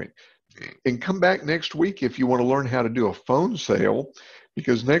this point. And come back next week if you want to learn how to do a phone sale,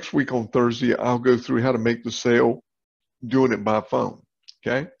 because next week on Thursday, I'll go through how to make the sale doing it by phone.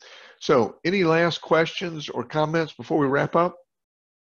 Okay. So any last questions or comments before we wrap up?